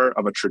more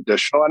of a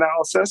traditional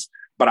analysis,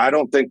 but I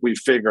don't think we've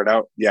figured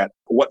out yet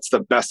what's the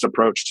best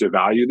approach to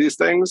value these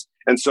things.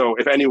 And so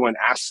if anyone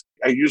asks,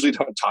 I usually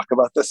don't talk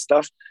about this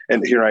stuff.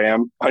 And here I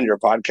am on your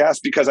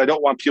podcast because I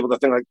don't want people to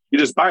think like, you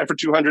just buy it for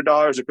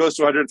 $200, it goes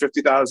to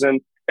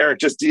 150,000. Eric,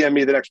 just DM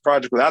me the next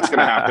project where that's going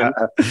to happen.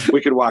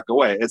 We could walk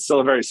away. It's still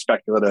a very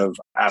speculative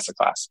asset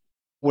class.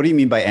 What do you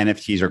mean by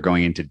NFTs are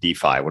going into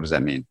DeFi? What does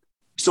that mean?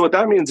 So what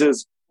that means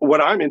is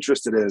what I'm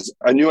interested in is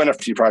a new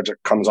NFT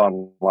project comes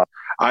online.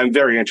 I'm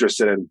very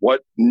interested in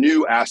what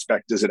new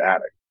aspect is it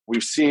adding.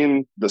 We've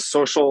seen the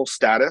social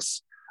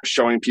status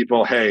showing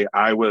people, hey,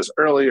 I was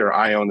early or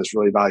I own this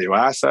really valuable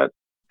asset.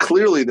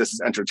 Clearly, this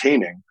is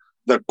entertaining.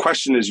 The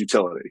question is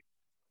utility.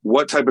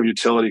 What type of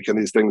utility can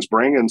these things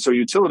bring? And so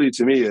utility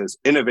to me is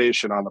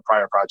innovation on the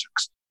prior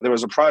projects. There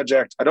was a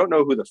project, I don't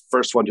know who the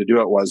first one to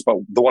do it was, but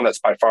the one that's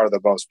by far the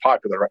most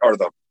popular or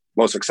the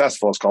most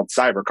successful is called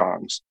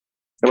CyberKongs.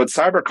 And what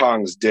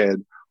CyberKongs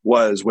did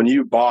was when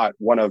you bought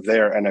one of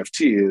their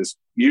NFTs,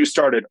 you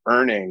started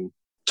earning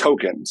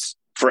tokens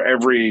for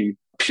every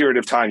period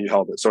of time you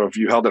held it. So if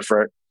you held it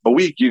for a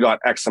week, you got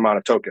X amount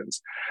of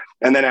tokens.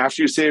 And then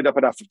after you saved up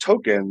enough of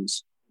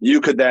tokens,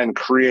 you could then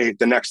create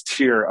the next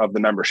tier of the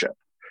membership.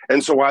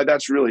 And so why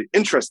that's really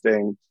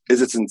interesting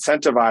is it's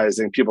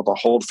incentivizing people to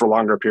hold for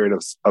longer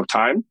periods of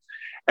time.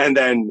 And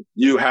then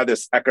you had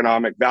this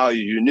economic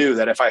value. You knew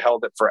that if I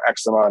held it for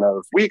X amount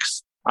of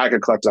weeks, I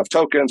could collect enough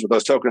tokens. With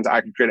those tokens,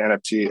 I could create an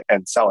NFT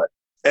and sell it.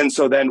 And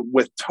so then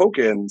with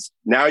tokens,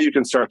 now you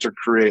can start to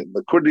create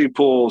liquidity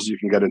pools. You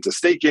can get into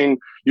staking.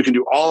 You can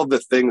do all of the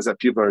things that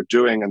people are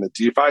doing in the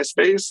DeFi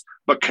space,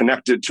 but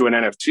connected to an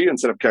NFT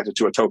instead of connected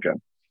to a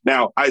token.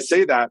 Now, I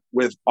say that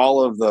with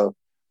all of the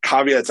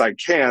caveats I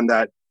can,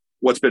 that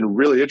what's been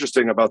really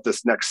interesting about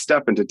this next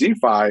step into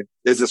DeFi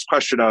is this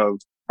question of,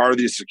 are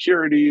these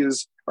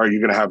securities? Are you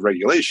going to have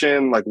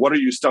regulation? Like, what are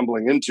you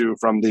stumbling into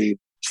from the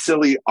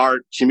silly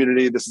art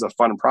community? This is a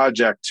fun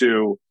project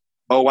to,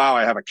 oh, wow,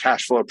 I have a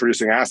cash flow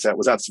producing asset.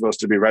 Was that supposed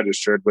to be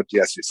registered with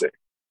the SEC?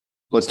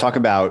 Let's talk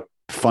about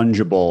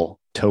fungible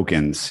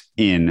tokens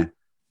in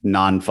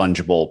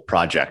non-fungible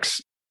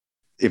projects.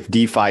 If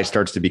DeFi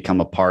starts to become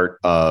a part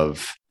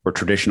of, or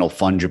traditional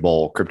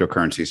fungible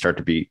cryptocurrencies start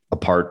to be a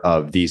part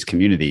of these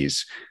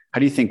communities, how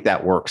do you think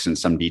that works in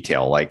some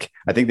detail? Like,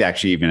 I think they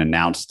actually even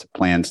announced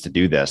plans to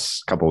do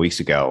this a couple of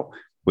weeks ago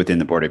within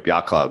the Bored Ape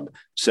Yacht Club.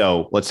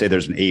 So let's say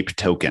there's an ape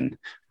token.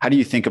 How do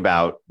you think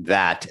about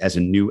that as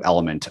a new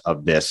element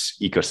of this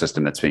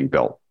ecosystem that's being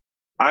built?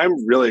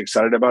 I'm really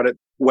excited about it.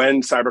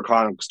 When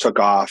CyberKongs took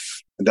off,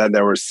 then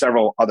there were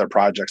several other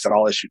projects that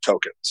all issued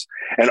tokens.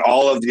 And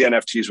all of the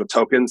NFTs with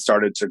tokens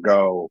started to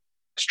go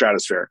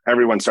stratosphere.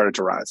 Everyone started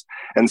to rise.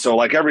 And so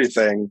like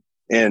everything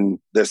in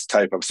this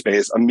type of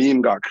space, a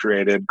meme got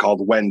created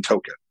called When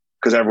Token,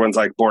 because everyone's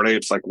like, Bored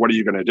Apes, like, what are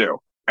you going to do?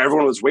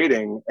 Everyone was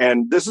waiting.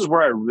 And this is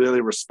where I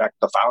really respect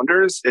the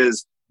founders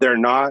is they're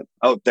not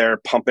out there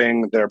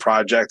pumping their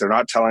project. They're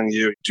not telling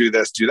you, do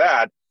this, do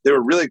that. They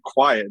were really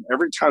quiet.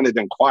 Every time they've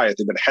been quiet,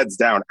 they've been heads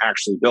down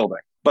actually building.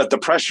 But the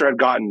pressure had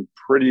gotten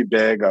pretty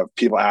big of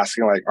people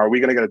asking, like, are we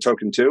going to get a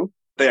token too?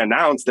 They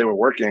announced they were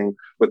working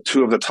with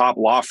two of the top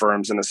law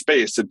firms in the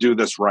space to do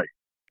this right.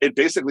 It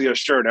basically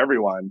assured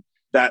everyone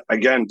that,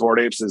 again, Bored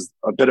Apes is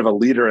a bit of a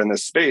leader in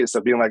this space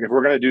of being like, if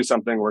we're going to do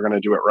something, we're going to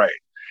do it right.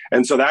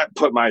 And so that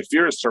put my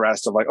fears to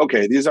rest of like,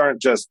 okay, these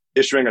aren't just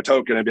issuing a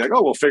token and be like,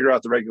 oh, we'll figure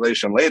out the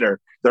regulation later.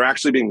 They're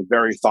actually being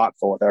very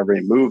thoughtful with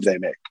every move they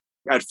make.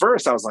 At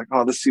first, I was like,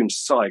 oh, this seems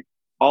so like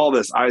all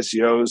this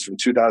ICOs from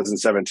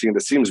 2017.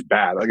 This seems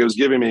bad. Like it was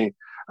giving me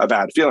a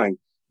bad feeling.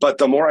 But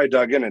the more I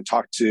dug in and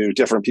talked to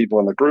different people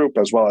in the group,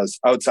 as well as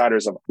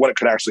outsiders of what it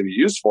could actually be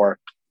used for,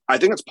 I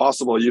think it's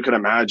possible you can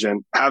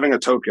imagine having a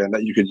token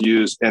that you could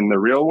use in the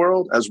real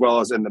world as well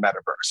as in the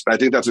metaverse. And I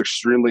think that's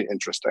extremely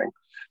interesting.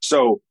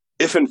 So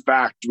if in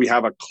fact we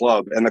have a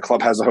club and the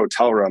club has a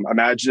hotel room,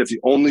 imagine if the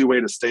only way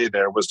to stay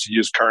there was to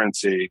use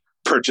currency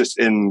purchased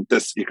in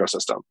this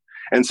ecosystem.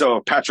 And so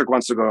if Patrick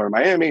wants to go to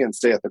Miami and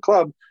stay at the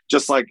club,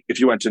 just like if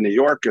you went to New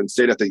York and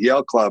stayed at the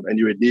Yale Club and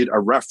you would need a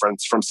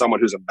reference from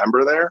someone who's a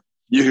member there,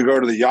 you could go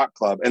to the Yacht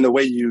Club. And the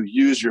way you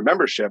use your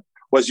membership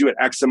was you had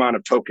X amount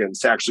of tokens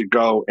to actually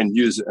go and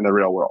use it in the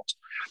real world.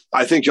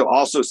 I think you'll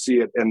also see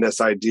it in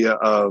this idea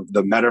of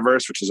the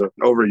metaverse, which is an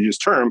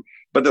overused term,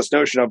 but this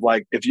notion of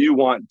like, if you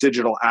want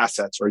digital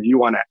assets or you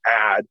want to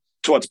add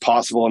to what's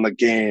possible in the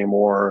game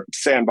or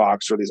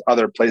sandbox or these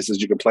other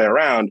places you can play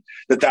around,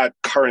 that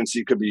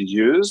currency could be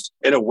used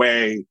in a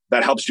way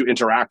that helps you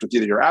interact with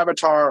either your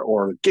avatar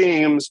or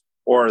games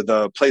or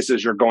the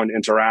places you're going to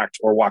interact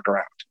or walk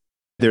around.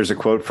 There's a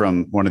quote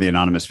from one of the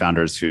anonymous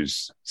founders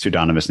whose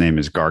pseudonymous name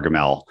is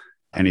Gargamel.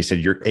 And he said,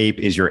 your ape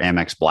is your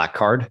Amex Black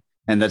Card.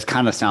 And that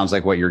kind of sounds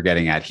like what you're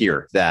getting at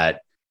here,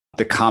 that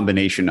the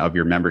combination of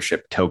your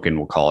membership token,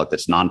 we'll call it,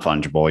 that's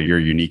non-fungible, your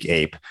unique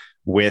ape,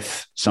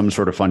 with some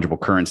sort of fungible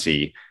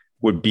currency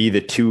would be the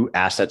two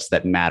assets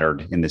that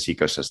mattered in this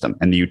ecosystem.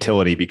 And the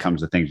utility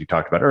becomes the things you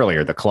talked about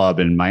earlier, the club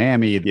in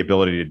Miami, the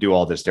ability to do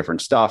all this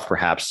different stuff,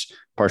 perhaps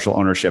partial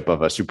ownership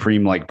of a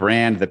Supreme-like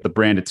brand, that the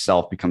brand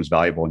itself becomes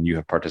valuable and you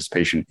have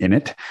participation in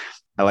it.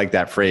 I like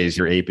that phrase,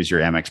 your ape is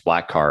your Amex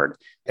Black Card.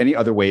 Any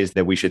other ways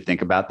that we should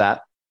think about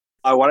that?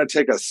 I want to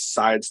take a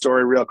side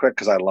story real quick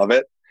because I love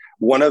it.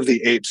 One of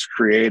the apes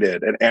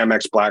created an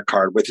Amex Black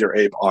Card with your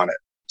ape on it.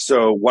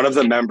 So one of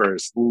the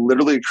members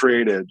literally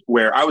created,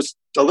 where I was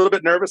a little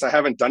bit nervous. I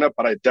haven't done it,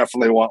 but I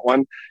definitely want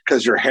one,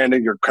 because you're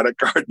handing your credit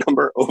card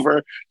number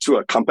over to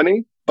a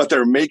company, but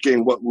they're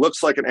making what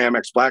looks like an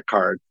Amex Black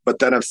Card. But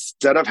then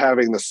instead of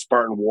having the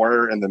Spartan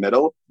Warrior in the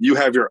middle, you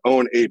have your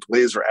own ape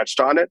laser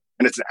etched on it,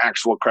 and it's an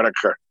actual credit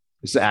card.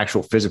 It's an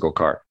actual physical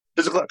card.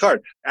 Physical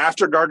card.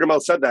 After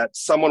Gargamel said that,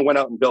 someone went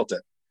out and built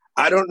it.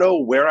 I don't know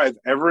where I've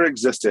ever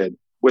existed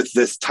with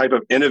this type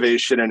of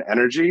innovation and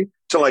energy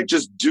to like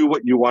just do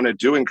what you want to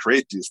do and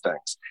create these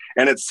things.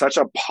 And it's such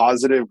a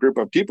positive group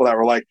of people that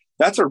were like,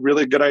 that's a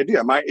really good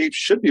idea. My ape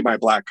should be my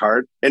black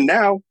card. And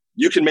now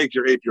you can make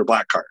your ape your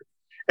black card.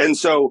 And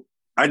so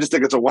I just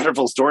think it's a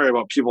wonderful story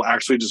about people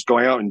actually just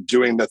going out and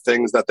doing the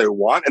things that they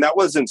want. And that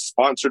wasn't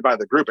sponsored by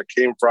the group. It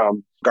came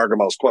from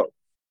Gargamel's quote.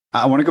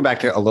 I want to go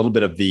back to a little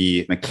bit of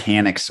the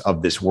mechanics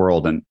of this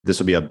world. And this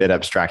will be a bit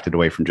abstracted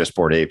away from just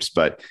Bored Apes,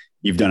 but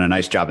you've done a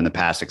nice job in the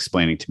past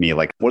explaining to me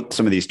like what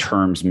some of these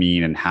terms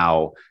mean and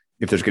how,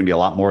 if there's going to be a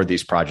lot more of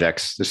these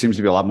projects, there seems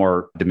to be a lot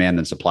more demand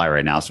than supply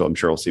right now. So I'm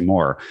sure we'll see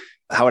more,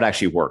 how it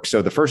actually works.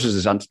 So the first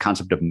is this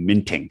concept of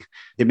minting.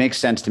 It makes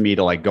sense to me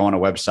to like go on a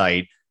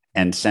website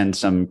and send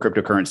some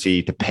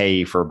cryptocurrency to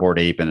pay for a Bored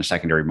Ape in a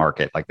secondary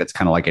market. Like that's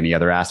kind of like any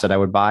other asset I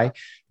would buy.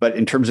 But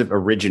in terms of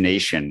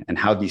origination and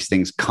how these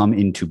things come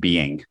into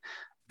being,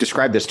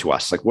 describe this to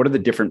us. Like, what are the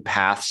different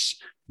paths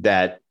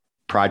that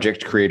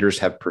project creators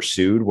have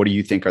pursued? What do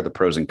you think are the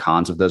pros and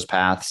cons of those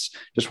paths?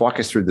 Just walk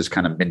us through this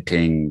kind of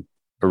minting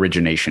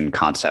origination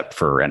concept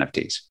for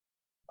NFTs.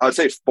 I would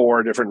say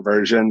 4 different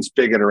versions,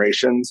 big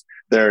iterations.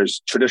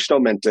 There's traditional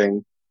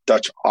minting,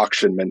 Dutch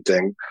auction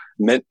minting,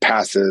 mint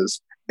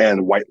passes,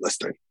 and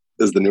whitelisting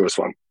is the newest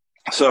one.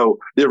 So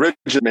the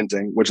original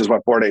minting, which is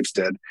what Bored Apes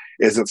did,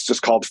 is it's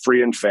just called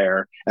free and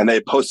fair. And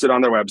they post it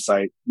on their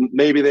website.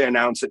 Maybe they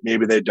announce it,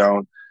 maybe they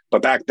don't.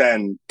 But back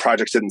then,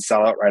 projects didn't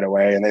sell out right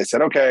away. And they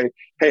said, okay,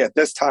 hey, at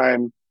this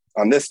time,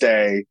 on this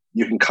day,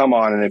 you can come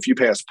on. And if you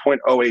pay us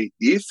 0.08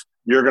 ETH,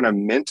 you're going to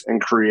mint and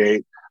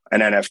create an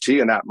NFT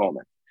in that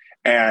moment.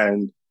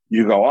 And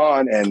you go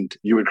on and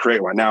you would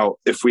create one. Now,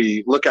 if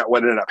we look at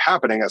what ended up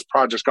happening as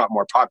projects got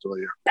more popular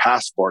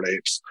past Bored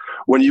Apes,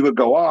 when you would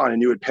go on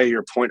and you would pay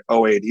your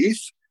 0.08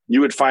 ETH,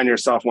 you would find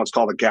yourself in what's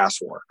called a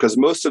gas war. Because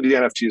most of the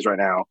NFTs right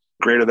now,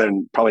 greater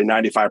than probably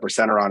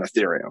 95% are on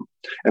Ethereum.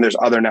 And there's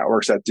other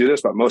networks that do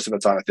this, but most of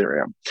it's on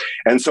Ethereum.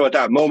 And so at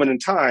that moment in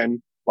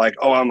time, like,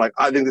 oh, I'm like,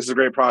 I think this is a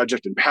great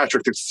project. And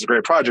Patrick thinks it's a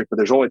great project, but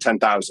there's only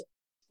 10,000.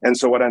 And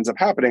so what ends up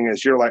happening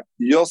is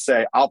you'll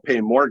say, I'll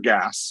pay more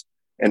gas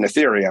in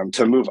Ethereum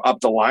to move up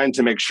the line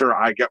to make sure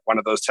I get one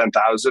of those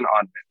 10,000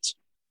 on Mint.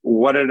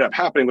 What ended up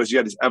happening was you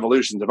had these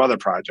evolutions of other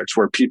projects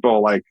where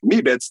people like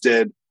Meebits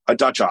did a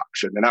Dutch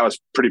auction. And that was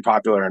pretty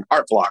popular in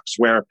art blocks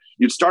where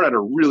you'd start at a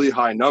really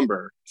high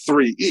number,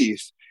 3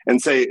 ETH,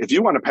 and say, if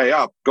you want to pay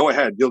up, go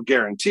ahead, you'll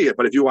guarantee it.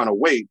 But if you want to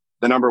wait,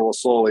 the number will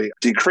slowly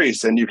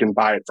decrease and you can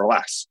buy it for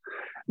less.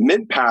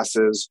 Mint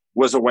passes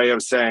was a way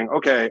of saying,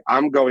 okay,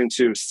 I'm going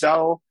to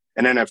sell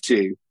an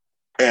NFT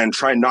and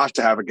try not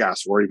to have a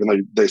gas war, even though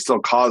they still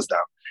cause them.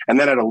 And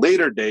then at a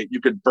later date,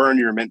 you could burn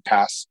your mint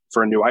pass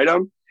for a new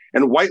item.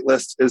 And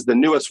whitelist is the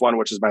newest one,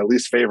 which is my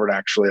least favorite,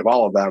 actually, of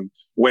all of them,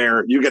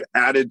 where you get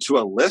added to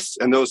a list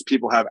and those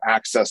people have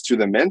access to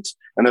the mint.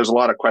 And there's a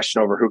lot of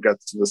question over who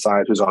gets to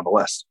decide who's on the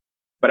list.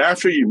 But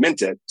after you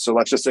mint it, so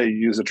let's just say you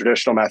use a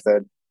traditional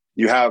method,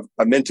 you have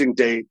a minting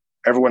date,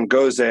 everyone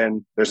goes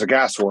in, there's a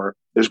gas war,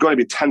 there's going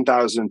to be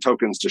 10,000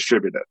 tokens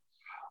distributed.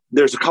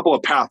 There's a couple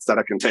of paths that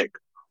it can take.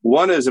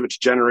 One is if it's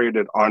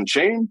generated on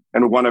chain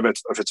and one of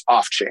it's if it's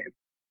off chain.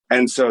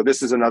 And so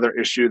this is another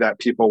issue that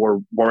people were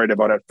worried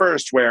about at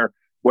first, where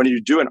when you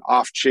do an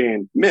off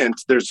chain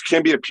mint,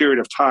 can be a period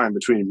of time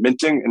between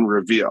minting and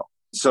reveal.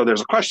 So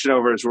there's a question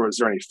over, was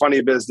there any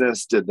funny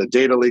business? Did the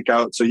data leak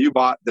out? So you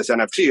bought this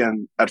NFT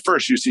and at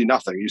first you see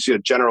nothing. You see a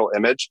general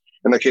image.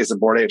 In the case of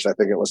Bored Apes, I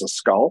think it was a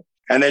skull.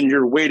 And then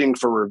you're waiting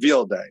for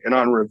reveal day. And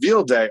on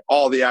reveal day,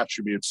 all the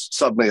attributes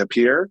suddenly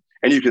appear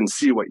and you can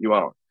see what you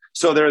own.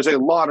 So there's a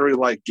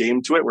lottery-like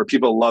game to it where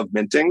people love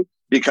minting,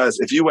 because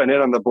if you went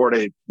in on the Bored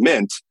Ape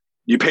mint,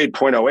 you paid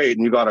 0.08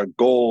 and you got a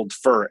gold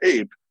fur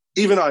ape,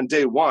 even on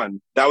day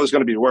one, that was going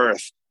to be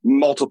worth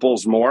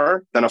multiples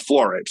more than a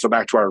floor ape. So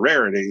back to our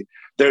rarity,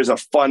 there's a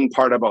fun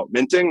part about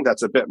minting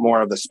that's a bit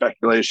more of the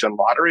speculation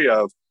lottery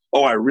of,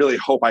 oh, I really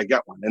hope I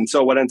get one. And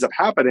so what ends up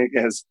happening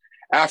is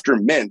after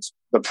mint,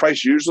 the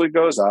price usually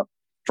goes up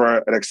for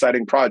an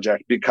exciting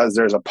project because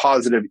there's a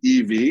positive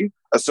EV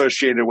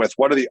associated with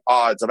what are the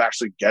odds of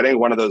actually getting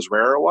one of those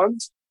rarer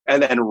ones.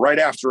 And then right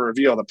after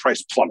reveal, the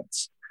price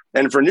plummets.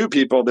 And for new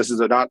people, this is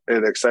not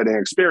an exciting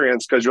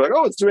experience because you're like,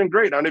 oh, it's doing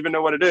great. I don't even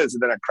know what it is.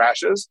 And then it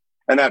crashes.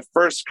 And that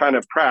first kind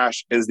of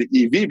crash is the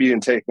EV being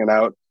taken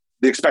out,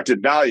 the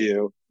expected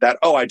value that,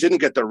 oh, I didn't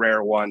get the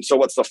rare one. So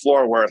what's the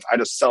floor worth? I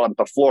just sell it at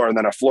the floor, and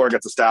then a floor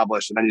gets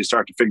established. And then you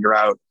start to figure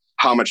out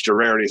how much the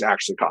rarities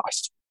actually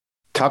cost.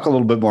 Talk a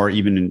little bit more,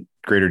 even in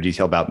greater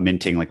detail, about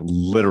minting, like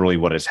literally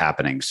what is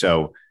happening.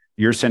 So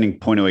you're sending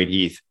 0.08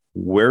 ETH.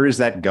 Where is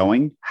that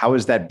going? How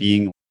is that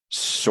being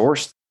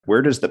sourced?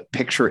 Where does the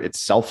picture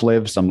itself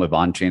live? Some live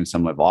on chain,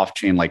 some live off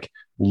chain. Like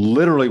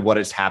literally what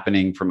is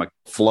happening from a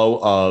flow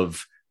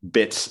of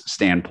bits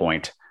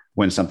standpoint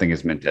when something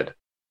is minted.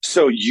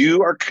 So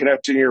you are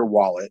connecting your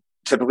wallet,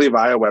 typically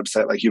via a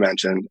website, like you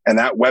mentioned. And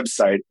that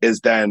website is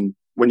then,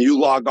 when you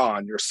log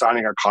on, you're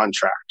signing a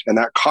contract. And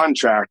that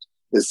contract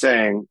is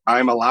saying,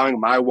 I'm allowing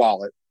my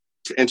wallet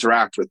to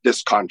interact with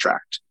this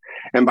contract.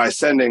 And by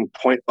sending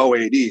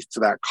 0.08 ETH to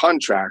that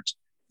contract,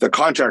 the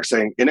contract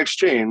saying, in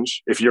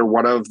exchange, if you're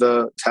one of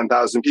the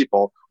 10,000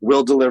 people,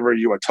 we'll deliver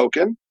you a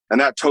token. And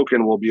that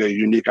token will be a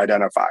unique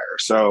identifier.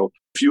 So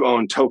if you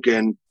own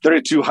token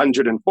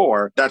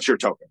 3204, that's your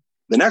token.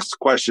 The next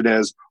question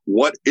is,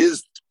 what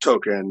is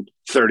token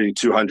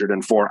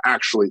 3204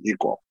 actually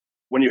equal?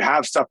 When you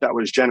have stuff that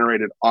was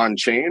generated on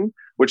chain,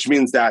 which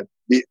means that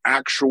the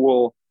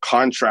actual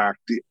contract,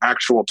 the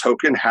actual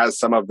token has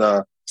some,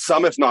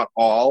 if not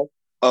all,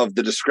 of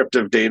the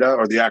descriptive data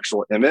or the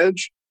actual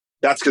image,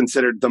 that's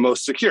considered the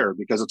most secure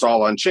because it's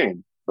all on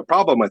chain. The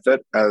problem with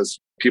it, as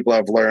people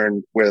have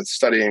learned with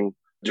studying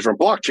different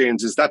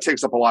blockchains, is that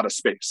takes up a lot of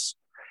space.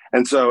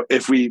 And so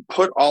if we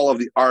put all of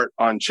the art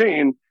on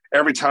chain,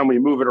 every time we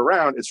move it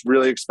around, it's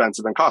really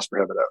expensive and cost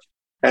prohibitive.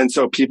 And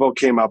so people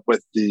came up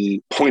with the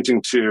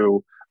pointing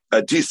to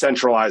a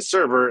decentralized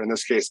server, in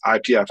this case,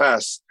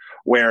 IPFS,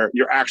 where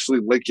you're actually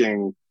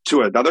linking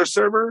to another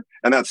server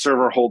and that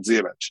server holds the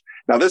image.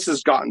 Now, this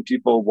has gotten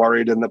people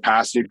worried in the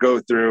past. You go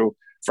through,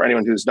 for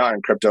anyone who's not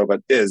in crypto,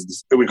 but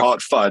is, we call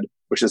it FUD,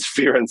 which is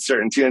fear,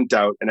 uncertainty, and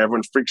doubt. And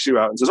everyone freaks you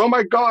out and says, oh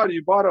my God,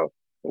 you bought a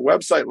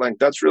website link.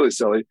 That's really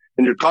silly.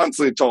 And you're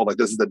constantly told like,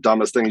 this is the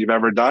dumbest thing you've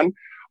ever done,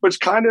 which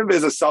kind of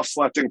is a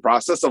self-selecting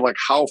process of like,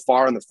 how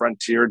far in the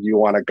frontier do you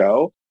want to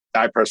go?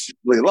 I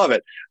personally love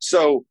it.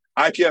 So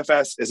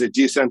IPFS is a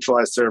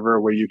decentralized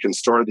server where you can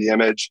store the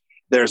image.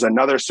 There's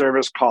another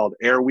service called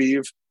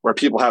Airweave where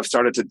people have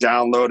started to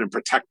download and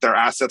protect their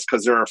assets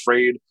because they're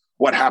afraid.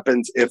 What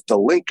happens if the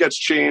link gets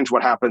changed?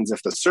 What happens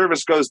if the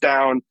service goes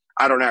down?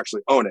 I don't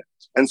actually own it.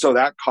 And so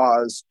that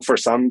caused, for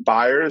some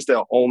buyers,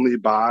 they'll only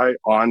buy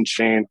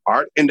on-chain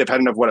art,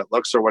 independent of what it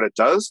looks or what it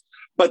does.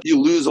 But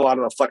you lose a lot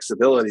of the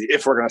flexibility,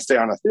 if we're going to stay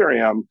on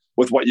Ethereum,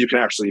 with what you can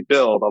actually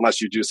build,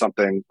 unless you do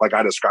something like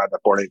I described that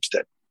Bored Apes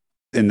did.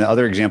 In the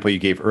other example you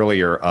gave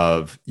earlier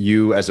of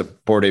you as a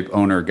Bored Ape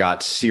owner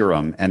got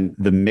Serum, and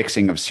the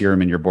mixing of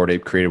Serum in your Bored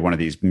Ape created one of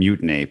these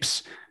mutant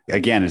apes.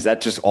 Again, is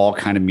that just all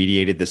kind of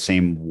mediated the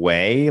same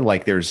way?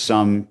 Like there's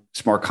some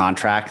smart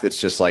contract that's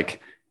just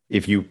like,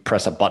 if you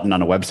press a button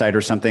on a website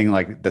or something,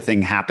 like the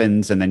thing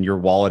happens and then your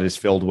wallet is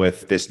filled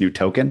with this new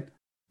token?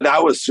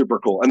 That was super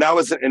cool. And that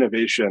was an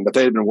innovation that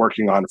they had been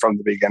working on from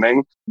the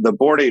beginning. The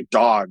Bored Ape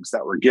dogs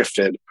that were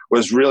gifted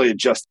was really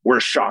just, we're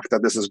shocked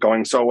that this is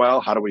going so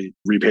well. How do we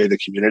repay the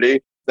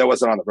community? That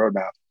wasn't on the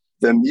roadmap.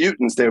 The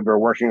mutants they were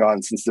working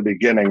on since the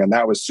beginning, and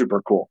that was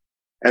super cool.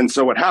 And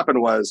so what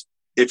happened was,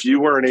 if you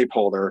were an ape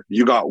holder,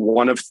 you got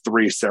one of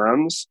three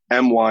serums,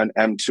 M1,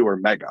 M2, or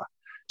Mega.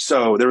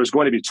 So there was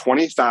going to be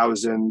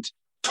 20,000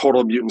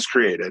 total mutants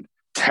created.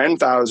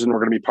 10,000 were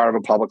going to be part of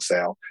a public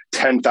sale.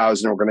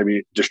 10,000 were going to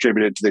be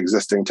distributed to the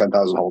existing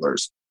 10,000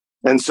 holders.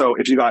 And so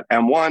if you got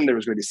M1, there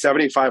was going to be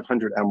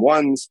 7,500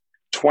 M1s,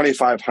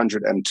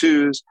 2,500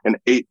 M2s, and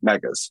 8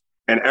 Megas.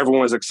 And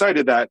everyone was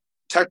excited that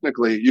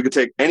technically you could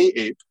take any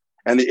ape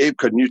and the ape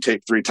could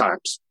mutate 3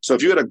 times. So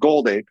if you had a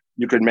gold ape,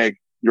 you could make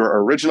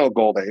your original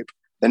gold ape,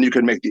 then you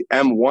could make the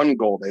M1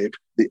 gold ape,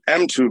 the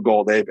M2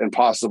 gold ape, and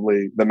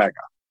possibly the Mega.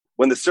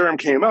 When the serum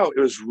came out, it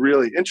was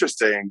really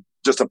interesting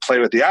just to play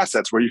with the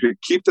assets where you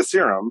could keep the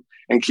serum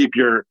and keep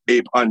your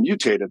ape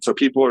unmutated. So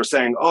people are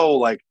saying, oh,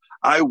 like,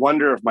 I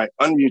wonder if my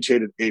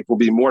unmutated ape will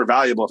be more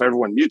valuable if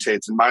everyone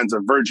mutates and mine's a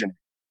virgin.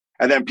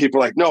 And then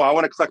people are like, no, I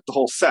want to collect the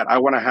whole set. I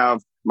want to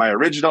have my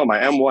original, my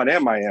M1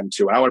 and my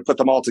M2. And I want to put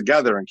them all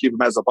together and keep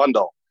them as a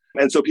bundle.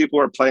 And so people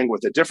are playing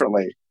with it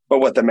differently. But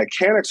what the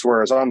mechanics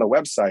were is on the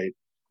website,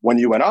 when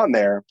you went on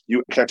there,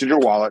 you connected your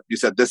wallet. You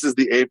said, this is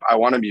the ape I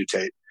want to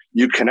mutate.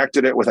 You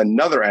connected it with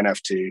another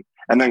NFT.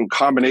 And then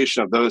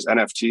combination of those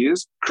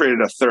NFTs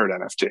created a third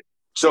NFT.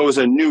 So it was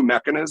a new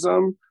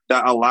mechanism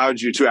that allowed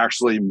you to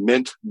actually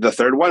mint the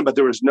third one, but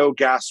there was no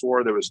gas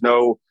war. There was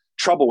no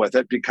trouble with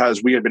it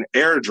because we had been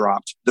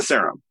airdropped the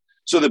serum.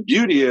 So the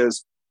beauty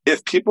is,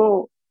 if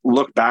people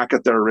look back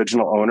at their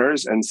original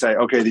owners and say,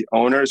 okay, the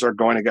owners are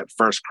going to get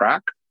first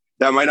crack,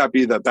 that might not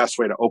be the best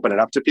way to open it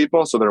up to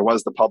people. So there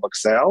was the public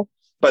sale,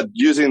 but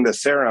using the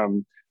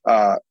serum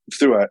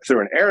through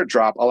an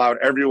airdrop allowed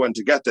everyone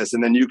to get this.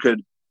 And then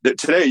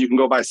today you can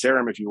go buy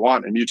serum if you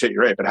want and mutate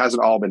your ape. It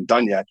hasn't all been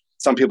done yet.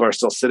 some people are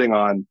still sitting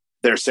on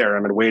their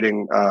serum and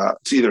waiting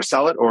to either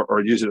sell it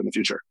or use it in the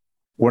future.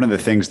 One of the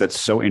things that's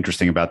so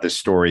interesting about this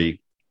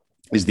story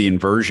is the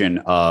inversion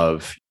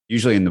of,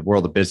 usually in the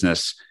world of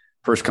business,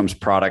 first comes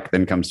product,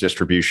 then comes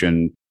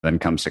distribution, then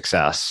comes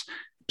success.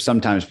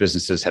 Sometimes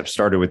businesses have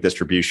started with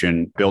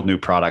distribution, build new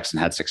products, and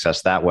had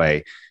success that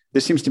way.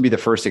 This seems to be the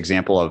first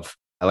example of,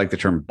 I like the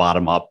term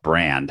bottom-up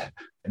brand,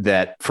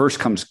 that first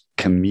comes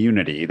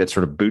community that's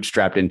sort of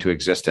bootstrapped into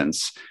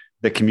existence.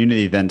 The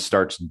community then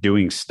starts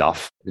doing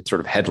stuff. It's sort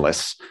of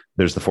headless.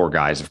 There's the four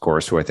guys, of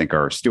course, who I think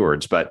are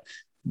stewards, but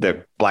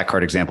the Black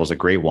Card example is a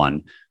great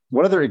one.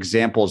 What other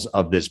examples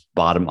of this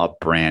bottom-up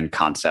brand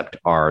concept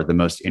are the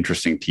most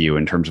interesting to you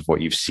in terms of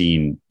what you've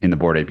seen in the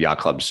Bored Ape Yacht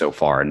Club so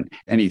far? And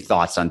any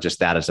thoughts on just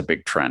that as a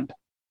big trend?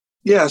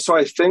 Yeah, so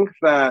I think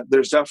that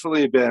there's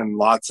definitely been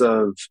lots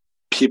of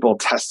people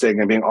testing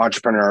and being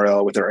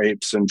entrepreneurial with their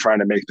apes and trying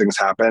to make things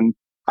happen.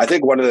 I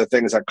think one of the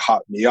things that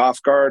caught me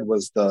off guard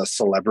was the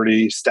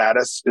celebrity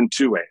status in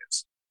two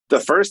ways. The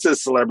first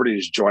is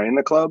celebrities joining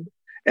the club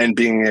and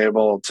being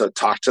able to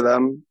talk to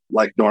them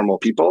like normal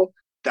people.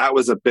 That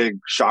was a big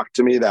shock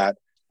to me that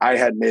I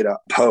had made a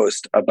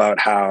post about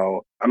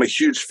how I'm a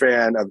huge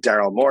fan of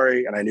Daryl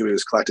Morey and I knew he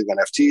was collecting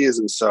NFTs.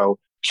 And so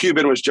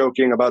Cuban was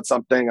joking about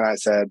something. And I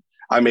said,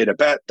 I made a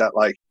bet that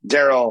like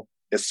Daryl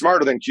is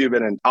smarter than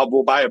Cuban and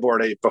will buy a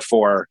Bored Ape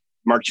before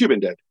Mark Cuban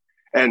did.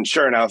 And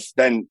sure enough,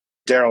 then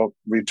Daryl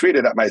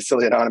retweeted at my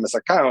silly anonymous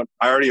account,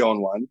 I already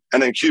own one.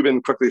 And then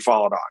Cuban quickly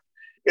followed on.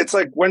 It's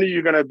like, when are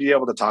you going to be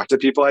able to talk to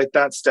people like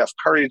that? Steph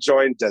Curry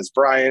joined, Des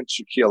Bryant,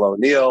 Shaquille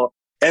O'Neal.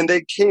 And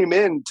they came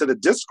into the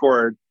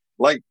Discord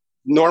like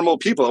normal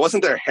people. It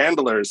wasn't their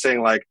handlers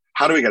saying like,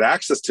 how do we get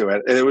access to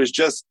it? It was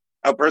just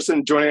a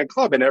person joining a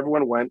club and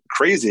everyone went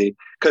crazy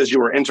because you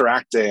were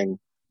interacting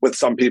with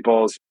some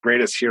people's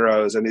greatest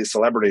heroes and these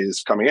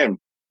celebrities coming in.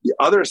 The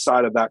other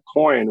side of that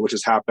coin, which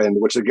has happened,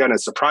 which again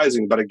is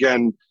surprising, but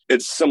again,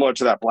 it's similar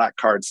to that Black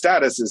Card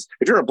status, is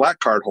if you're a Black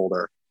Card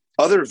holder,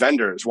 other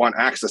vendors want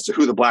access to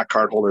who the Black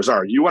Card holders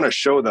are. You want to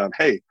show them,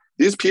 hey,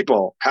 these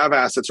people have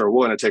assets or are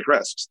willing to take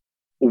risks.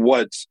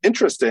 What's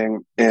interesting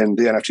in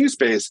the NFT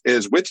space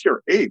is with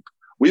your ape,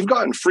 we've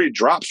gotten free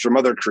drops from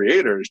other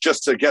creators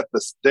just to get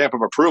the stamp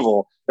of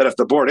approval that if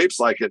the Bored Apes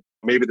like it,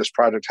 maybe this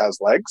project has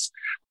legs.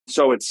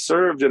 So it's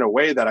served in a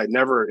way that I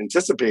never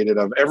anticipated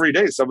of every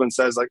day. Someone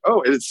says like,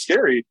 oh, it's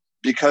scary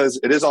because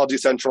it is all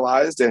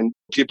decentralized and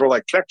people are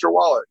like, connect your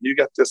wallet. You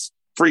get this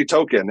free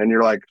token. And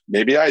you're like,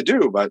 maybe I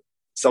do, but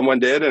someone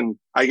did. And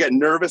I get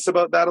nervous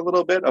about that a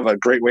little bit of a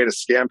great way to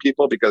scam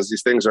people because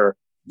these things are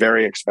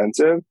very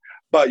expensive,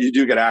 but you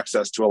do get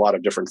access to a lot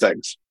of different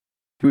things.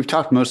 We've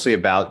talked mostly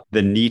about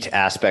the neat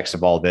aspects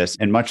of all this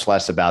and much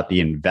less about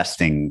the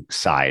investing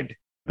side,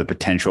 the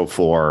potential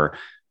for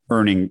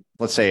earning,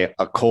 let's say,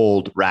 a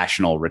cold,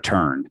 rational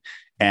return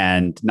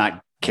and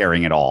not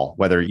caring at all,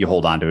 whether you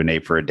hold on to an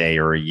ape for a day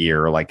or a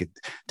year, like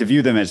to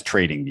view them as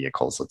trading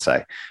vehicles, let's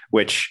say,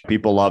 which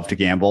people love to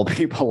gamble,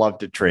 people love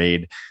to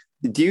trade.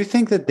 Do you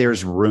think that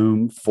there's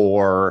room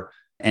for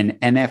an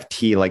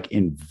NFT like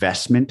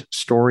investment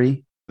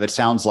story? That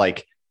sounds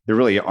like there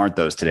really aren't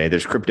those today.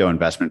 There's crypto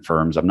investment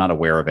firms. I'm not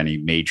aware of any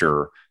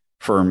major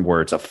firm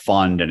where it's a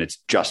fund and it's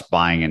just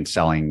buying and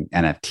selling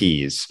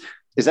NFTs.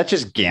 Is that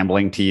just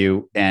gambling to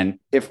you? And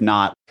if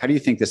not, how do you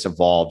think this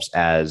evolves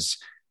as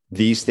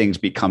these things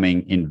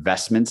becoming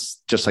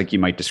investments, just like you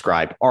might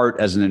describe art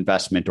as an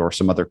investment or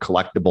some other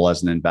collectible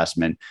as an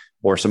investment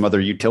or some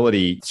other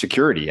utility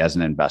security as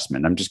an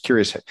investment? I'm just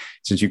curious,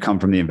 since you come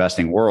from the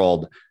investing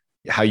world,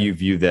 how you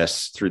view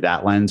this through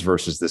that lens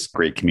versus this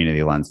great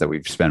community lens that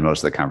we've spent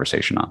most of the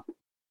conversation on.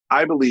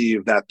 I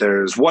believe that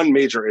there's one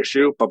major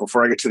issue, but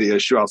before I get to the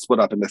issue, I'll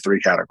split up into three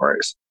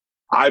categories.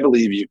 I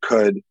believe you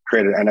could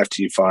create an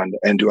NFT fund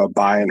and do a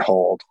buy and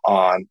hold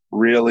on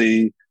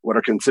really what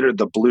are considered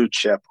the blue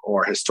chip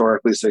or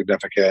historically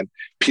significant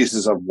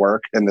pieces of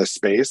work in this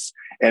space.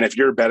 And if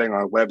you're betting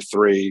on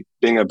Web3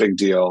 being a big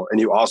deal, and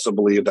you also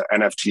believe that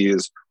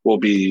NFTs will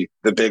be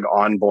the big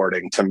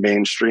onboarding to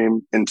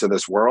mainstream into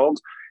this world,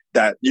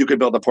 that you could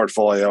build a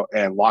portfolio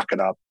and lock it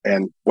up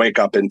and wake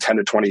up in 10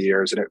 to 20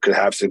 years and it could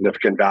have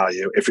significant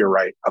value if you're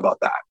right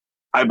about that.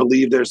 I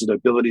believe there's an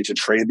ability to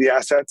trade the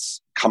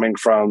assets coming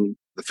from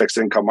the fixed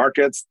income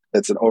markets.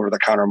 It's an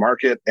over-the-counter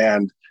market.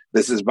 And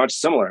this is much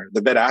similar.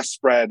 The bid-ask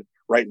spread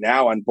right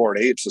now on Bored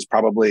Apes is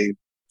probably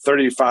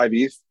 35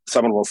 ETH.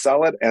 Someone will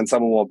sell it and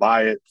someone will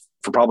buy it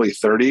for probably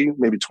 30,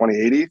 maybe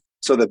 28 ETH.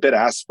 So the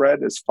bid-ask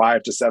spread is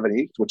 5 to 7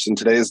 ETH, which in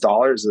today's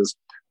dollars is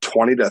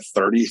 $20,000 to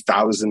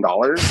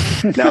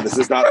 $30,000. Now, this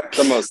is not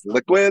the most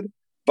liquid,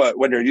 but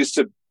when you're used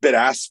to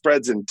bid-ask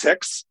spreads and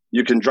ticks,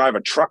 you can drive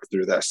a truck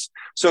through this.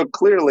 So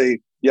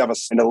clearly, you have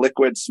a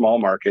liquid small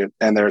market,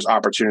 and there's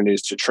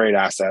opportunities to trade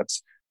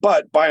assets.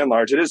 But by and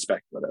large, it is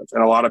speculative.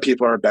 And a lot of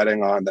people are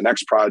betting on the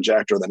next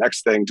project or the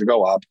next thing to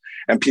go up,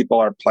 and people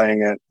are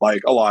playing it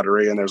like a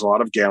lottery, and there's a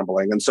lot of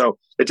gambling. And so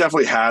it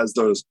definitely has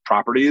those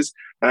properties.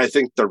 And I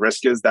think the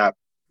risk is that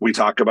we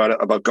talk about it,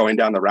 about going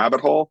down the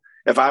rabbit hole.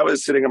 If I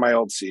was sitting in my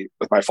old seat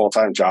with my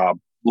full-time job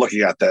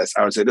looking at this,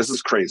 I would say this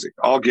is crazy,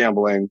 all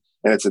gambling,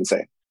 and it's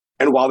insane.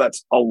 And while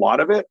that's a lot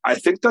of it, I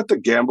think that the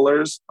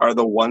gamblers are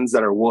the ones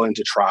that are willing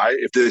to try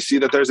if they see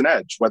that there's an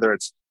edge, whether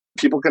it's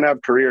people can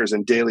have careers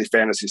in daily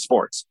fantasy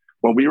sports.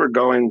 When we were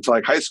going to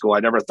like high school, I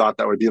never thought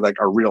that would be like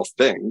a real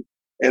thing.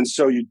 And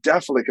so you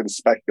definitely can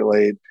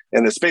speculate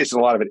in the space,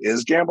 and a lot of it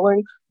is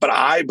gambling. But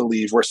I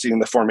believe we're seeing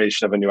the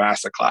formation of a new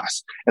asset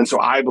class. And so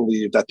I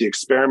believe that the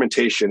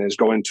experimentation is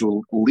going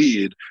to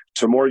lead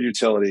to more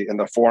utility in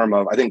the form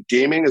of, I think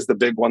gaming is the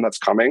big one that's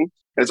coming.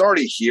 And it's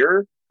already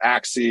here,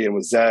 Axie and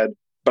with Zed.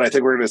 But I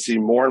think we're going to see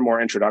more and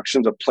more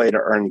introductions of play to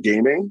earn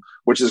gaming,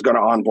 which is going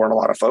to onboard a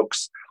lot of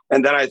folks.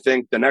 And then I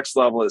think the next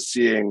level is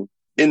seeing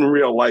in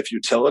real life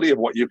utility of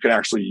what you can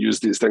actually use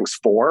these things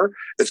for.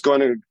 It's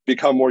going to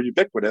become more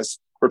ubiquitous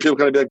where people are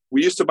going to be like,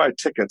 we used to buy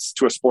tickets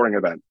to a sporting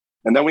event,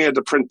 and then we had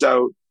to print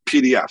out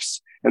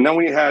PDFs, and then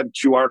we had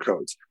QR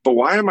codes. But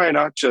why am I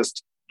not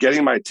just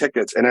getting my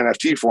tickets in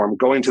NFT form,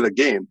 going to the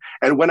game?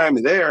 And when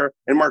I'm there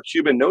and Mark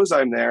Cuban knows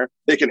I'm there,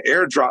 they can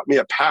airdrop me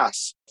a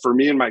pass for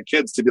me and my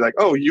kids to be like,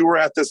 oh, you were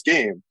at this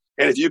game.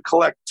 And if you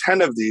collect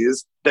 10 of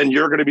these, then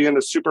you're going to be in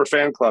the super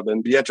fan club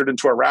and be entered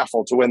into a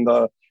raffle to win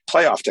the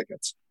playoff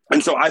tickets.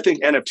 And so I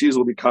think NFTs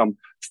will become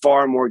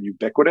far more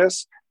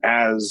ubiquitous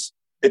as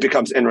it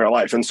becomes in real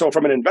life. And so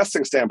from an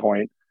investing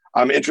standpoint,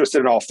 I'm interested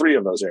in all three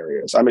of those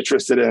areas. I'm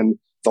interested in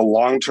the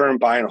long-term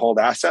buy and hold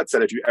assets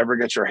that if you ever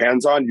get your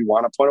hands on, you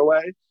want to put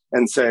away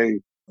and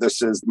say,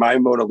 this is my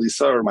Mona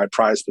Lisa or my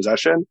prized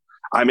possession.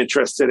 I'm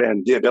interested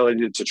in the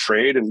ability to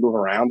trade and move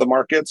around the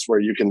markets where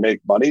you can make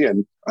money.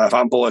 And if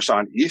I'm bullish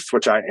on ETH,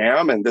 which I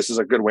am, and this is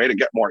a good way to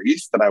get more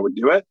ETH, then I would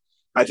do it.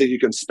 I think you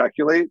can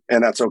speculate,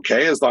 and that's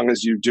okay as long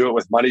as you do it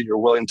with money you're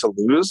willing to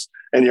lose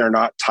and you're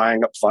not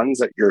tying up funds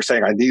that you're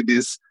saying, I need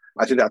these.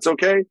 I think that's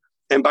okay.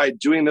 And by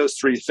doing those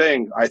three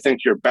things, I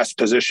think you're best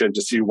positioned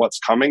to see what's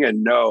coming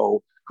and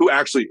know who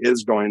actually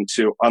is going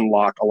to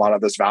unlock a lot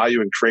of this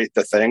value and create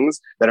the things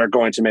that are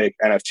going to make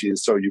NFTs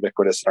so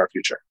ubiquitous in our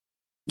future.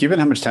 Given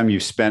how much time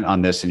you've spent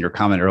on this and your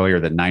comment earlier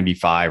that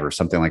 95 or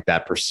something like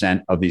that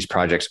 % of these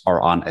projects are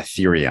on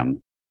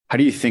Ethereum, how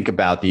do you think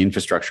about the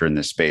infrastructure in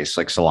this space?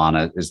 Like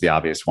Solana is the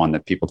obvious one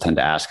that people tend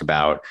to ask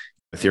about.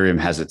 Ethereum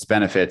has its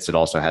benefits. It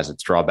also has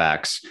its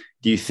drawbacks.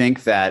 Do you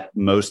think that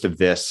most of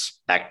this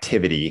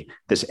activity,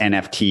 this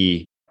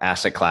NFT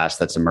asset class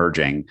that's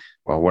emerging,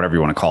 or whatever you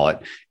want to call it,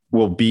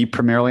 will be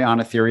primarily on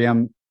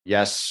Ethereum?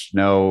 Yes,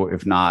 no,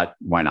 if not,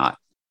 why not?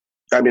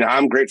 I mean,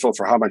 I'm grateful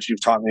for how much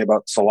you've taught me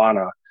about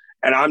Solana,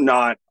 and I'm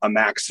not a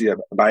maxi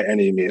by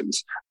any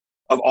means.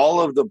 Of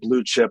all of the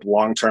blue chip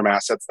long-term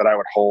assets that I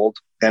would hold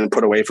and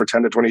put away for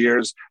 10 to 20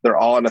 years, they're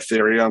all on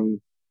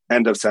Ethereum,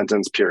 end of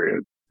sentence,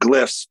 period.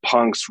 Glyphs,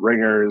 punks,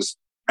 ringers,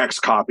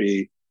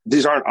 Xcopy,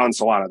 these aren't on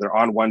Solana. They're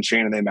on one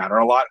chain and they matter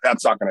a lot.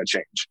 That's not going to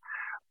change.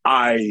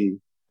 I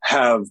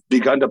have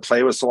begun to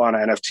play with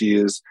Solana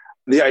NFTs.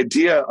 The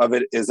idea of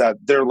it is that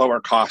they're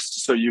lower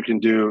cost, so you can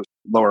do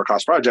lower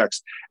cost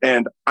projects.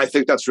 And I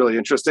think that's really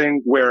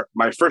interesting, where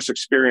my first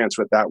experience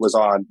with that was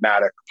on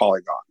Matic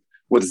Polygon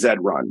with Zed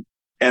Run.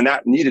 And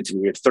that needed to be.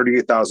 We had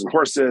 38,000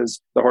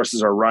 horses. The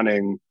horses are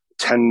running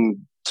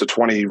 10 to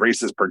 20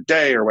 races per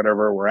day or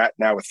whatever we're at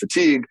now with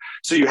fatigue.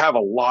 So you have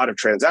a lot of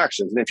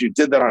transactions. And if you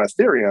did that on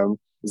Ethereum,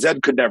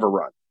 Zed could never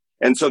run.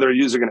 And so they're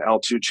using an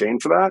L2 chain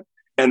for that.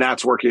 And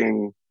that's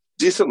working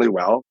decently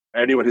well.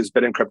 Anyone who's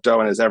been in crypto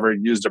and has ever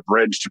used a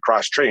bridge to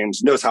cross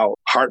chains knows how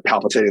heart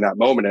palpitating that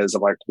moment is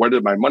of like, where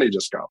did my money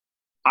just go?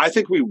 I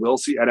think we will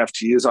see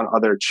NFTs on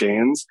other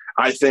chains.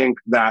 I think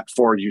that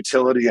for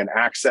utility and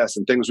access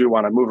and things we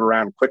want to move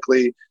around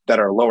quickly that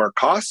are lower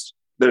cost,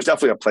 there's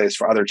definitely a place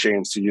for other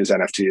chains to use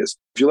NFTs.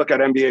 If you look at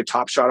NBA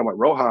Top Shot and what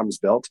Roham's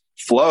built,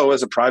 Flow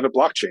is a private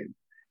blockchain.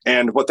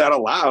 And what that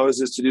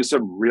allows is to do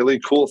some really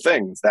cool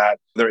things that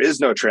there is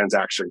no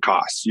transaction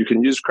costs. You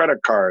can use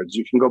credit cards.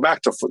 You can go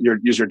back to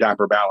use your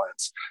Dapper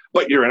balance,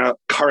 but you're in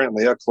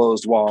currently a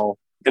closed wall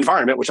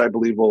environment, which I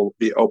believe will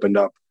be opened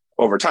up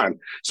over time.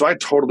 So I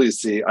totally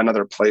see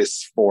another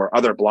place for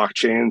other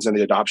blockchains and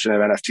the adoption of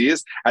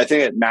NFTs. I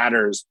think it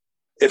matters.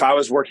 If I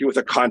was working with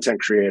a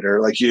content creator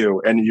like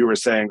you and you were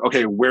saying,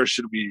 okay, where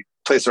should we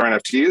place our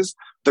NFTs?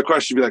 The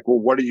question would be like, well,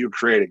 what are you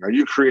creating? Are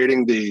you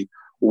creating the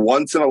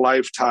once in a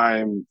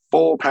lifetime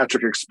full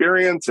Patrick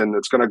experience and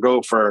it's going to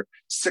go for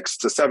 6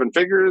 to 7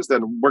 figures?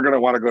 Then we're going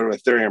to want to go to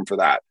Ethereum for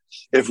that.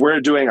 If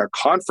we're doing a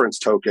conference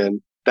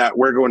token that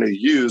we're going to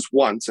use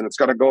once and it's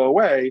going to go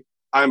away,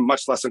 I'm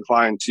much less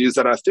inclined to use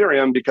that on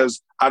Ethereum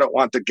because I don't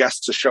want the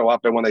guests to show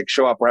up. And when they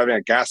show up, we're having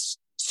a gas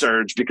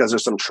surge because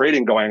there's some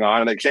trading going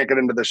on and they can't get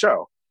into the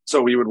show.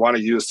 So we would want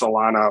to use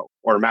Solana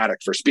or Matic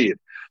for speed.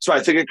 So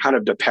I think it kind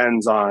of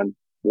depends on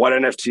what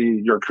NFT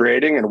you're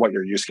creating and what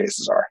your use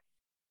cases are.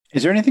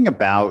 Is there anything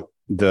about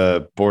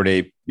the Bored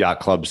Ape Yacht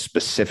Club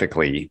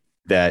specifically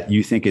that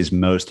you think is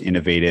most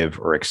innovative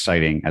or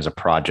exciting as a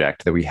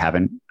project that we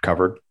haven't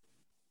covered?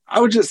 I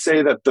would just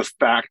say that the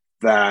fact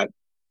that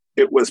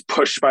it was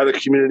pushed by the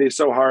community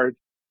so hard,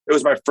 it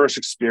was my first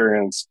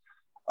experience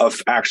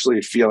of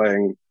actually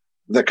feeling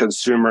the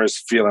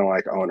consumers feeling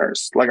like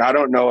owners. Like, I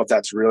don't know if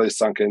that's really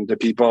sunk into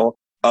people.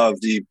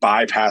 of the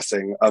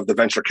bypassing of the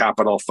venture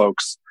capital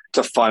folks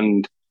to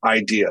fund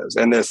ideas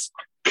and this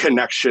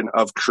connection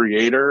of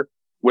creator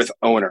with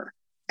owner.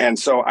 And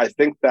so I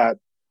think that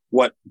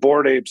what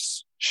Bored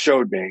Apes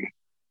showed me,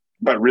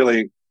 but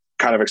really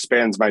kind of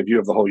expands my view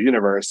of the whole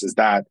universe, is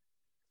that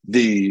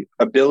the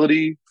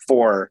ability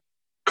for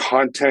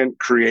content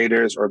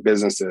creators or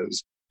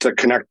businesses to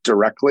connect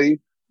directly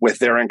with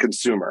their end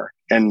consumer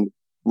and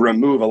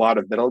remove a lot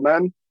of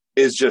middlemen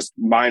is just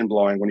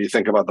mind-blowing when you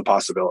think about the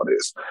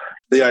possibilities.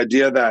 The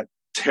idea that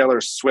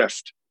Taylor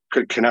Swift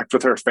could connect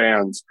with her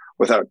fans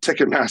without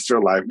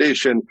Ticketmaster, Live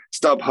Nation,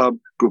 StubHub,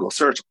 Google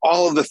Search,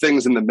 all of the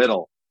things in the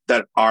middle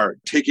that are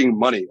taking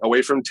money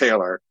away from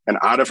Taylor and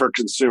out of her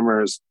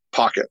consumers'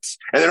 pockets.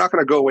 And they're not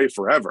going to go away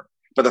forever.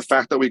 But the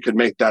fact that we could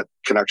make that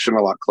connection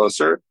a lot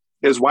closer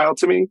is wild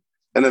to me.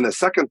 And then the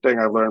second thing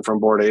I've learned from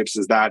Bored Apes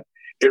is that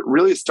it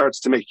really starts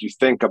to make you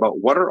think about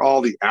what are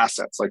all the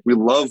assets. Like, we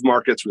love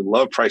markets, we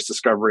love price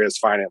discovery as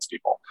finance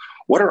people.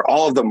 What are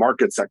all of the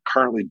markets that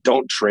currently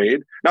don't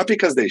trade? Not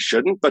because they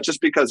shouldn't, but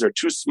just because they're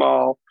too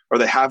small or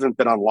they haven't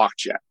been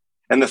unlocked yet.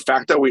 And the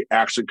fact that we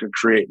actually could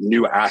create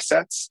new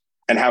assets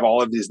and have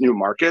all of these new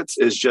markets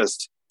is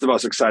just the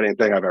most exciting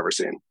thing I've ever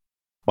seen.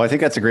 Well, I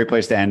think that's a great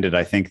place to end it.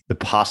 I think the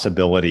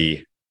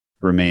possibility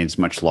remains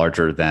much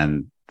larger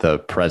than the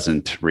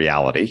present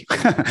reality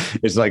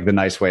is like the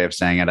nice way of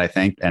saying it, I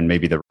think. And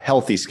maybe the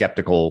healthy,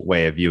 skeptical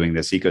way of viewing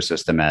this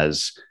ecosystem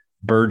as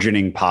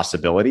burgeoning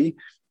possibility.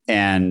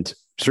 And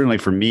certainly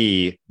for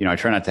me, I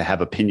try not to have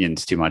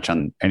opinions too much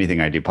on anything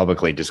I do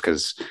publicly, just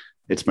because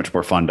it's much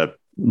more fun to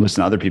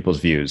listen to other people's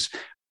views.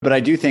 But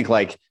I do think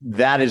like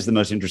that is the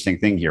most interesting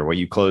thing here, what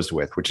you closed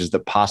with, which is the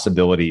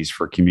possibilities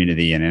for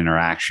community and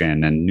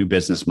interaction and new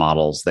business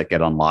models that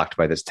get unlocked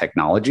by this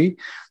technology.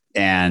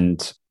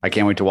 And I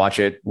can't wait to watch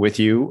it with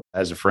you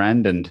as a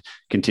friend and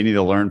continue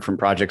to learn from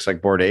projects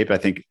like Bored Ape. I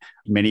think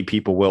many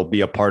people will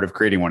be a part of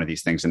creating one of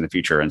these things in the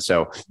future. And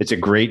so it's a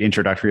great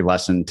introductory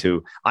lesson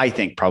to, I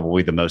think,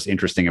 probably the most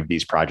interesting of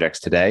these projects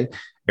today.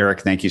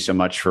 Eric, thank you so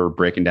much for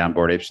breaking down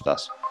Bored Apes with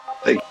us.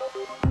 Thank you.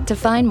 To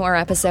find more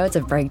episodes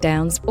of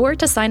Breakdowns or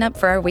to sign up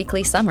for our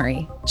weekly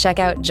summary, check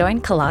out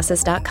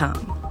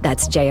joincolossus.com.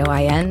 That's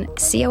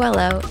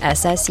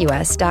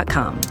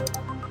JoinColossus.com.